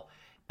overall,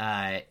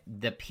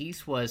 the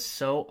piece was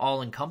so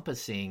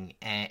all-encompassing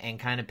and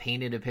kind of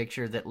painted a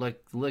picture that,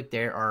 look,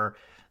 there are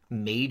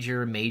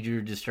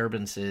major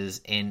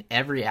disturbances in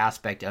every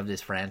aspect of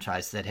this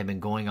franchise that have been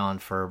going on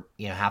for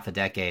half a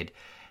decade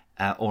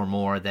or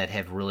more that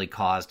have really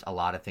caused a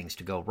lot of things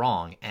to go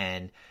wrong.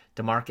 And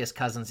DeMarcus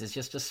Cousins is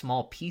just a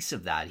small piece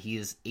of that.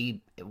 He's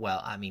a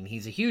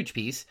huge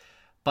piece,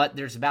 but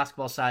there's a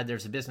basketball side,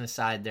 there's a business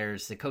side,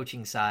 there's the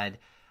coaching side.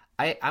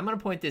 I'm going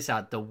to point this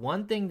out. The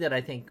one thing that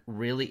I think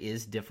really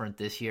is different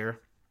this year,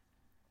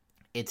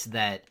 it's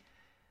that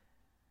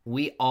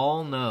we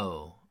all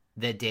know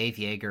that Dave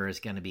Yeager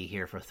is going to be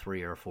here for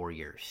 3 or 4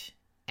 years.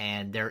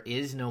 And there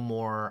is no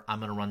more, I'm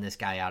going to run this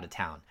guy out of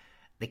town.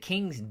 The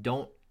Kings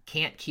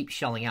can't keep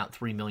shelling out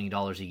 $3 million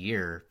a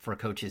year for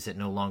coaches that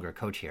no longer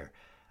coach here.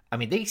 I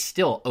mean, they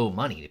still owe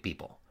money to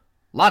people.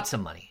 Lots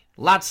of money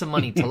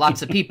to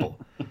lots of people.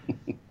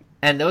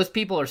 And those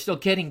people are still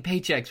getting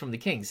paychecks from the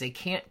Kings. They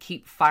can't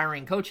keep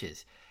firing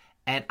coaches.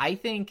 And I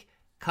think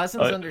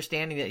Cousins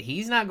understanding that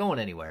he's not going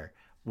anywhere.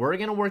 We're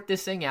going to work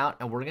this thing out,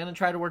 and we're going to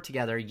try to work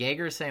together.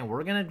 Yeager is saying,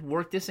 we're going to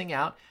work this thing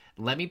out.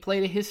 Let me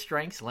play to his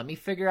strengths. Let me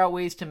figure out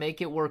ways to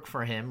make it work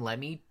for him. Let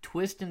me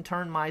twist and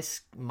turn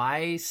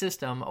my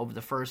system over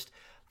the first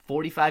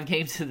 45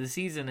 games of the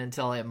season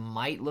until it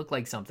might look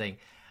like something.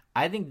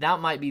 I think that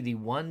might be the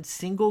one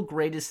single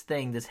greatest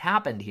thing that's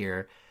happened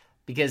here.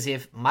 Because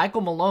if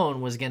Michael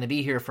Malone was going to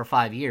be here for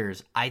 5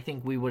 years, I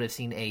think we would have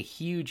seen a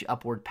huge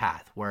upward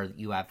path where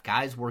you have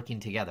guys working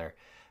together.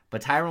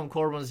 But Tyrone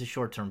Corbin was a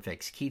short-term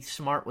fix. Keith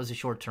Smart was a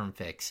short-term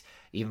fix.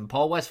 Even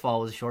Paul Westphal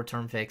was a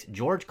short-term fix.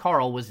 George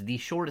Karl was the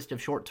shortest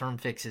of short-term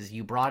fixes.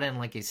 You brought in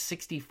like a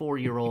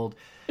 64-year-old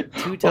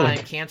two-time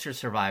cancer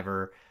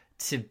survivor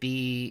to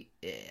be...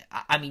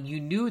 I mean, you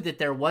knew that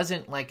there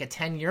wasn't like a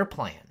 10-year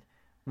plan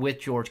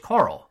with George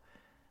Karl.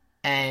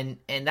 And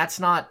that's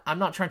not, I'm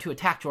not trying to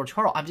attack George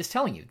Karl. I'm just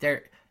telling you,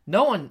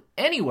 no one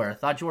anywhere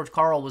thought George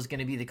Karl was going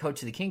to be the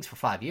coach of the Kings for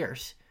 5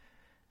 years.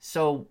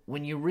 So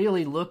when you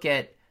really look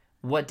at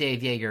what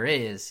Dave Yeager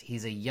is,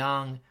 he's a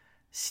young,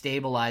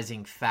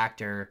 stabilizing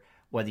factor.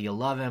 Whether you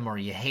love him or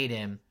you hate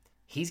him,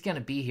 he's going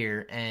to be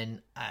here.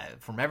 And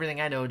from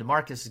everything I know,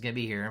 DeMarcus is going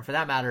to be here. And for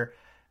that matter,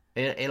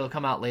 it'll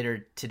come out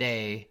later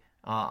today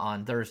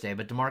on Thursday,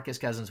 but DeMarcus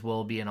Cousins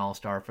will be an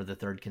All-Star for the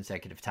third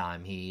consecutive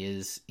time. He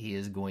is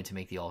going to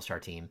make the All-Star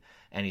team,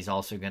 and he's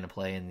also going to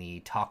play in the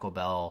Taco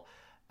Bell,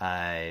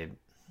 the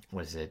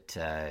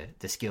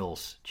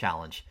Skills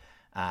Challenge.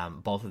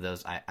 Both of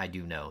those I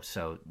do know,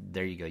 so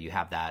there you go. You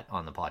have that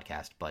on the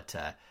podcast, but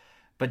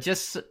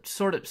just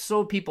sort of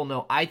so people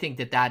know, I think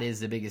that is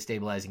the biggest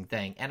stabilizing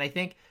thing, and I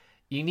think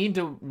you need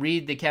to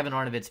read the Kevin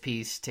Arnovitz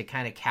piece to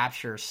kind of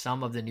capture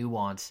some of the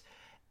nuance,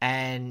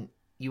 and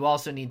you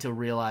also need to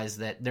realize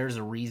that there's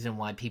a reason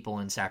why people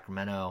in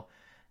Sacramento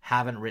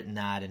haven't written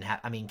that.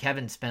 And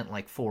Kevin spent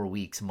like 4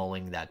 weeks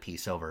mulling that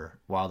piece over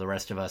while the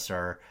rest of us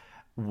are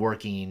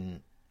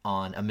working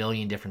on a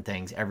million different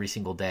things every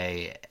single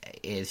day.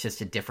 It's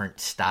just a different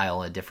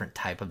style, a different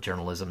type of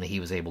journalism that he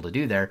was able to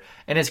do there.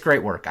 And it's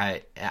great work.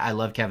 I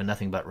love Kevin,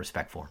 nothing but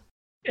respect for him.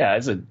 Yeah,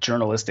 it's a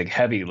journalistic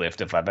heavy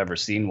lift if I've ever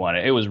seen one.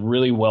 It was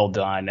really well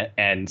done.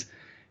 And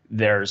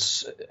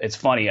it's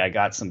funny, I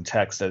got some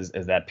text as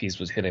that piece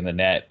was hitting the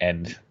net,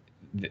 and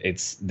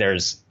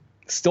there's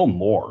still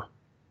more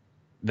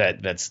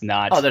that's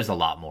not. Oh, there's a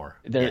lot more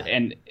there, yeah.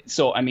 And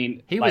so I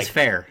mean, he was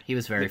fair. He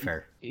was very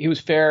fair. He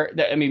was fair.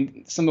 I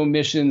mean, some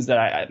omissions that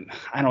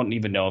I don't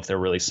even know if they're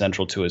really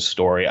central to his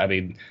story. I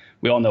mean,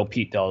 we all know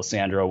Pete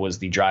D'Alessandro was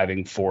the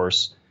driving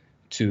force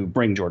to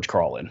bring George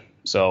Karl in,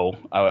 so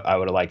I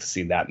would have liked to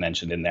see that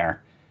mentioned in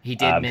there. He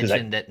did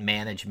mention that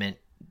management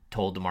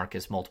told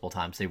DeMarcus multiple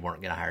times they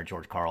weren't going to hire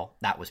George Karl.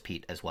 That was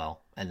Pete as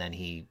well. And then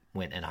he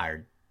went and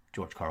hired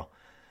George Karl.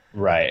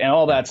 Right. And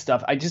all that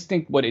stuff. I just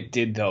think what it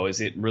did, though,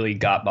 is it really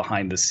got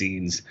behind the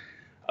scenes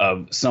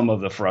of some of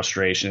the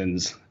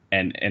frustrations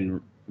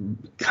and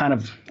kind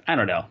of, I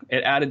don't know,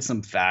 it added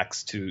some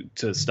facts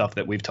to stuff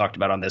that we've talked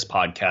about on this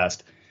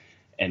podcast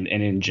and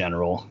in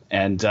general.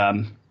 And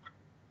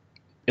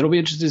it'll be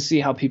interesting to see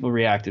how people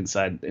react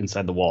inside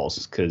the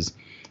walls, because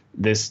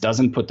this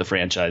doesn't put the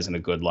franchise in a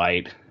good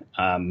light.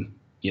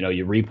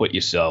 You reap what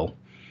you sow.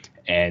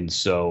 And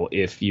so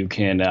if you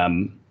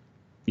can,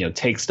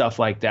 take stuff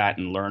like that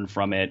and learn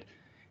from it.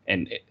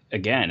 And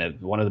again,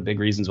 one of the big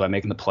reasons why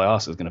making the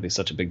playoffs is going to be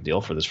such a big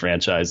deal for this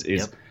franchise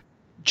is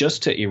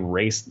just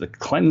to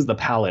cleanse the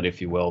palate,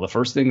 if you will. The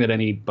first thing that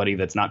anybody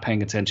that's not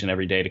paying attention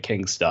every day to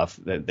Kings stuff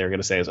that they're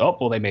going to say is, oh,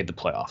 well, they made the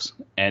playoffs.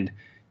 And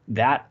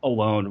that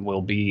alone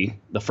will be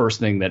the first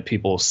thing that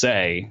people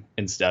say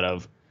instead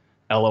of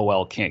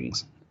LOL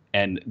Kings.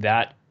 And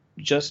that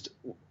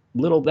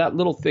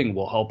little thing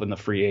will help in the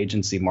free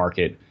agency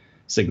market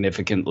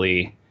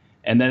significantly.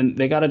 And then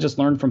they got to just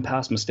learn from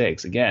past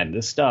mistakes. Again,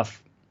 this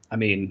stuff, I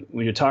mean,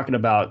 when you're talking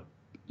about,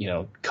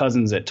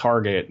 Cousins at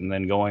Target and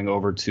then going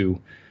over to,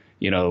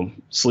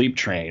 Sleep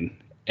Train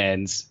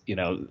and,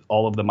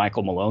 all of the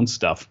Michael Malone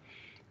stuff,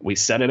 we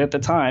said it at the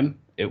time,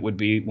 it would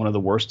be one of the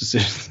worst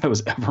decisions that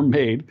was ever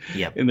made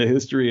in the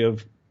history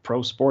of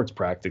pro sports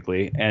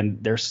practically, and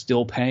they're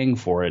still paying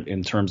for it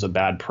in terms of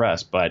bad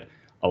press. But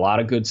a lot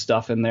of good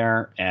stuff in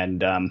there,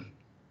 and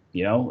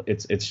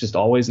it's just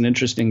always an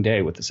interesting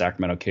day with the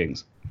Sacramento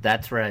Kings.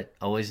 That's right.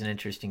 Always an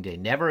interesting day.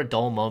 Never a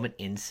dull moment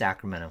in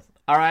Sacramento.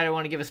 All right, I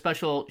want to give a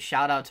special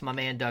shout out to my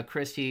man Doug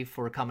Christie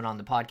for coming on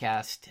the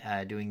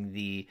podcast, doing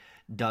the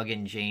Doug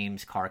and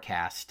James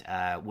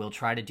CarCast. We'll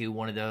try to do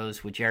one of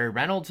those with Jerry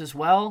Reynolds as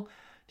well.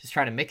 Just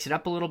try to mix it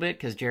up a little bit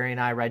because Jerry and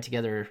I ride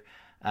together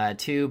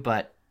too.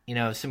 But,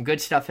 some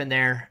good stuff in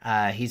there.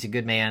 He's a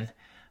good man.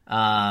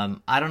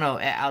 I don't know.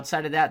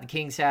 Outside of that, the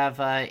Kings have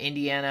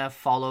Indiana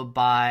followed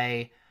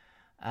by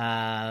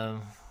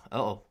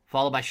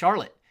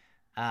Charlotte.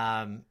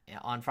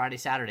 On Friday,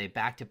 Saturday,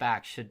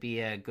 back-to-back should be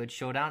a good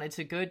showdown. It's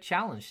a good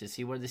challenge to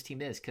see where this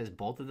team is because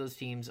both of those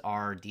teams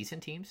are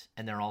decent teams,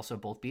 and they're also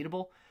both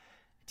beatable.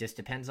 It just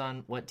depends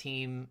on what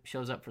team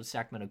shows up for the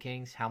Sacramento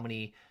Kings, how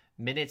many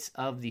minutes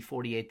of the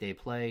 48 they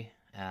play.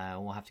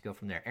 We'll have to go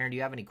from there. Aaron, do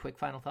you have any quick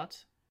final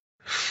thoughts?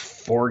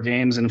 4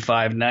 games in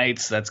 5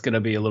 nights. That's going to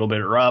be a little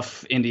bit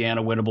rough.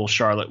 Indiana winnable,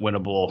 Charlotte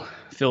winnable,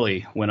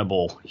 Philly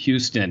winnable,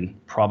 Houston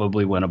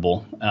probably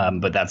winnable.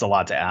 But that's a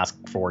lot to ask.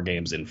 4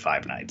 games in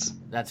 5 nights.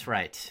 That's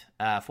right.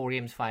 4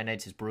 games, 5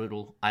 nights is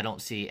brutal. I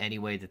don't see any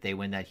way that they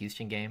win that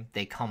Houston game.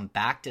 They come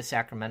back to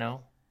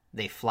Sacramento,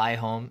 they fly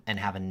home, and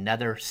have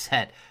another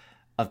set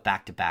of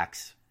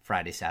back-to-backs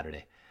Friday,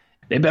 Saturday.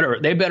 They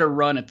better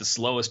run at the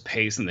slowest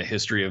pace in the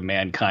history of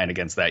mankind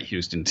against that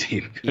Houston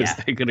team because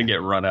they're going to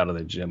get run out of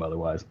the gym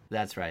otherwise.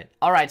 That's right.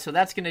 All right, so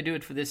that's going to do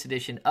it for this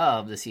edition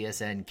of the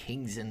CSN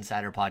Kings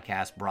Insider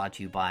Podcast, brought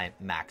to you by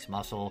Max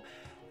Muscle.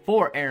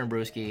 For Aaron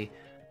Brewski,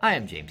 I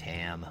am James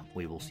Ham.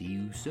 We will see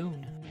you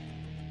soon.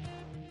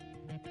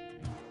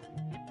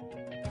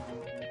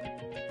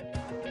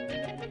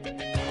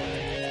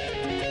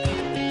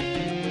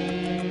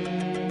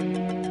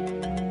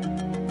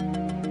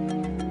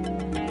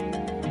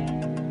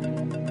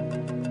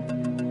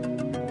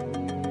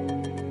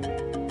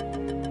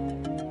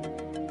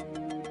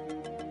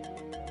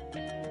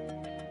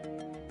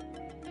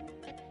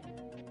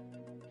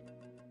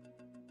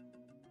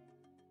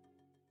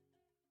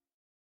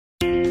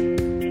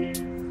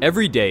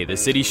 Every day, the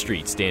city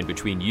streets stand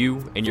between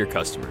you and your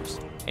customers,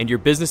 and your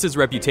business's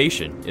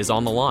reputation is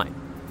on the line.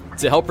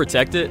 To help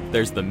protect it,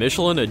 there's the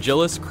Michelin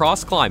Agilis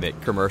Cross Climate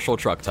Commercial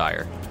Truck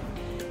Tire.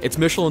 It's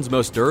Michelin's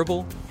most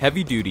durable,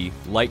 heavy-duty,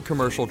 light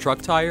commercial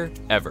truck tire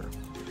ever,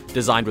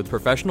 designed with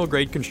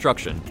professional-grade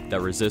construction that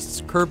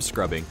resists curb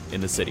scrubbing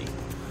in the city.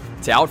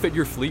 To outfit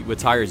your fleet with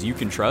tires you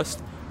can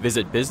trust,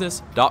 visit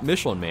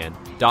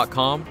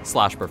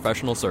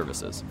business.michelinman.com/professional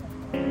services.